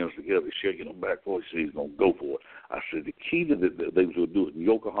the fans together, shaking them back for it. He said he's going to go for it. I said, the key to this, they was going to do it in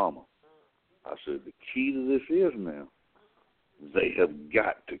Yokohama. I said, the key to this is now, they have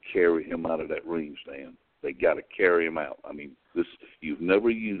got to carry him out of that ring stand. They got to carry him out. I mean, this you've never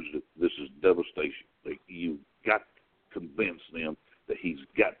used it. This is devastation. You've got to convince them that he's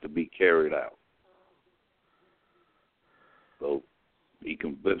got to be carried out. So he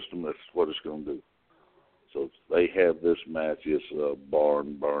convinced them that's what it's going to do. So they have this match. It's a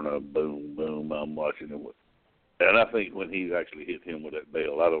barn burner, boom, boom. I'm watching it. And I think when he actually hit him with that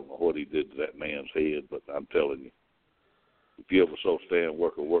bell, I don't know what he did to that man's head, but I'm telling you, if you ever saw Stan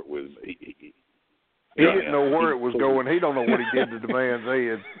work with him, he didn't know where it was going. He don't know what he did to the man's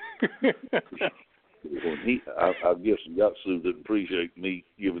head. When I guess Yatsu didn't appreciate me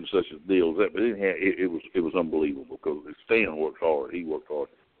giving such a deal as that, but it was unbelievable because Stan worked hard. He worked hard.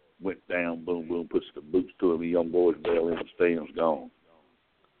 Went down, boom, boom, puts the boots to him. The young boy's bell in, and Stan's gone.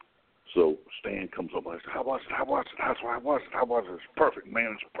 So Stan comes up and says, How was it? It's perfect,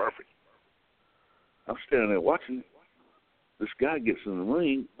 man. It's perfect. I'm standing there watching it. This guy gets in the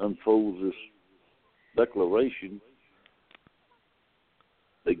ring, unfolds this declaration.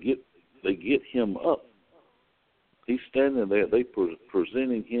 They get him up. He's standing there. They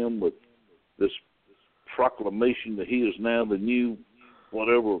presenting him with this proclamation that he is now the new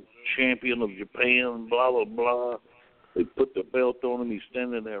whatever champion of Japan, blah, blah, blah. They put the belt on him. He's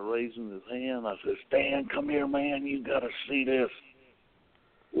standing there raising his hand. I said, Stan, come here, man. You got to see this.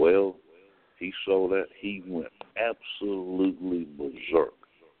 Well, he saw that. He went absolutely berserk.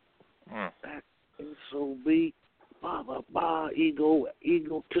 That SOB, blah, blah, blah,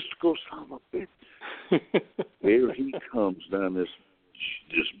 egotistical son of a bitch. Here he comes down this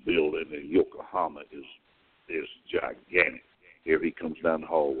building in Yokohama is gigantic. Here he comes down the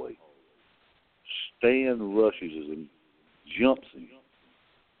hallway. Stan rushes him, jumps him,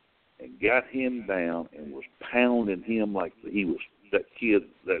 and got him down and was pounding him like he was that kid.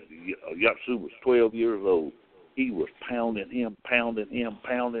 That Yatsu was 12 years old. He was pounding him.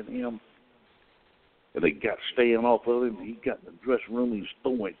 And they got Stan off of him. He got in the dressing room. He was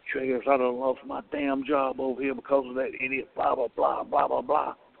throwing chairs. I done lost my damn job over here because of that idiot, blah, blah, blah, blah, blah,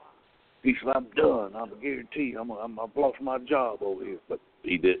 blah. He said, I'm done. I guarantee you, I've lost my job over here. But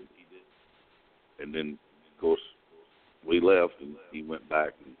he didn't. And then, of course, we left, and he went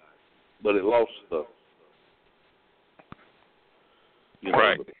back. But it lost the, the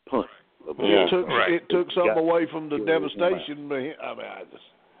punch. It took something away from the devastation.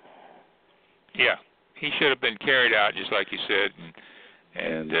 Yeah, he should have been carried out, just like you said,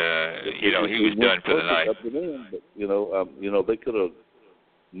 and he was done for the night. But, they could have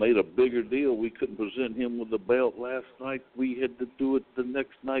made a bigger deal. We couldn't present him with the belt last night. We had to do it the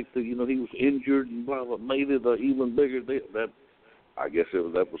next night. He was injured and blah, blah, made it an even bigger deal. I guess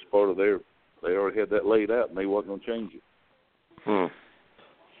that was part of their. They already had that laid out, and they wasn't going to change it.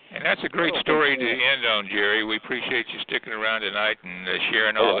 And that's a great story to end on, Jerry. We appreciate you sticking around tonight and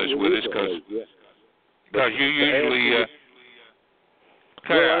sharing all this with us, because you usually.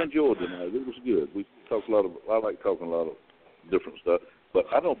 I enjoyed tonight. It was good. We talked a lot of. I like talking a lot of different stuff, but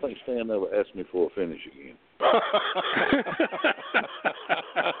I don't think Stan ever asked me for a finish again.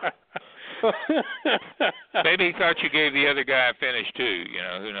 Maybe he thought you gave the other guy a finish too.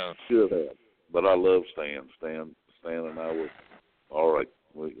 Who knows? Should have. But I love Stan. Stan and I were all right.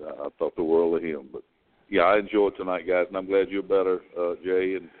 I thought the world of him. But yeah, I enjoyed tonight, guys, and I'm glad you're better,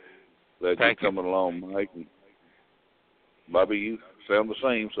 Jay, and glad you're coming along, Mike. And Bobby, you sound the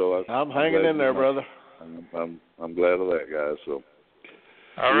same. So I'm hanging in there, brother. I'm glad of that, guys. So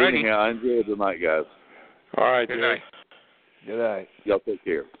all righty. Anyhow, I enjoyed tonight, guys. All right. Good night. Good night. Y'all take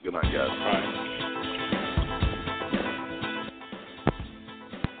care. Good night, guys. All right.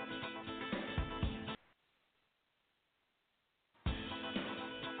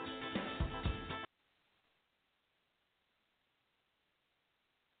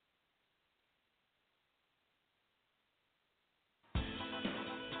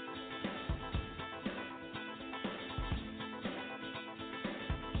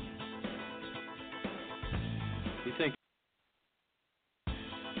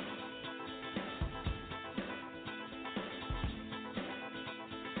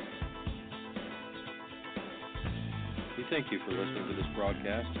 We thank you for listening to this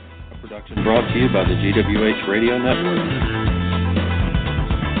broadcast, a Production brought to you by the GWH Radio Network.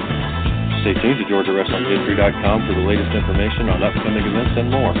 Stay tuned to GeorgiaWrestlingHistory.com for the latest information on upcoming events and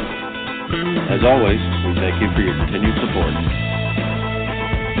more. As always, we thank you for your continued support.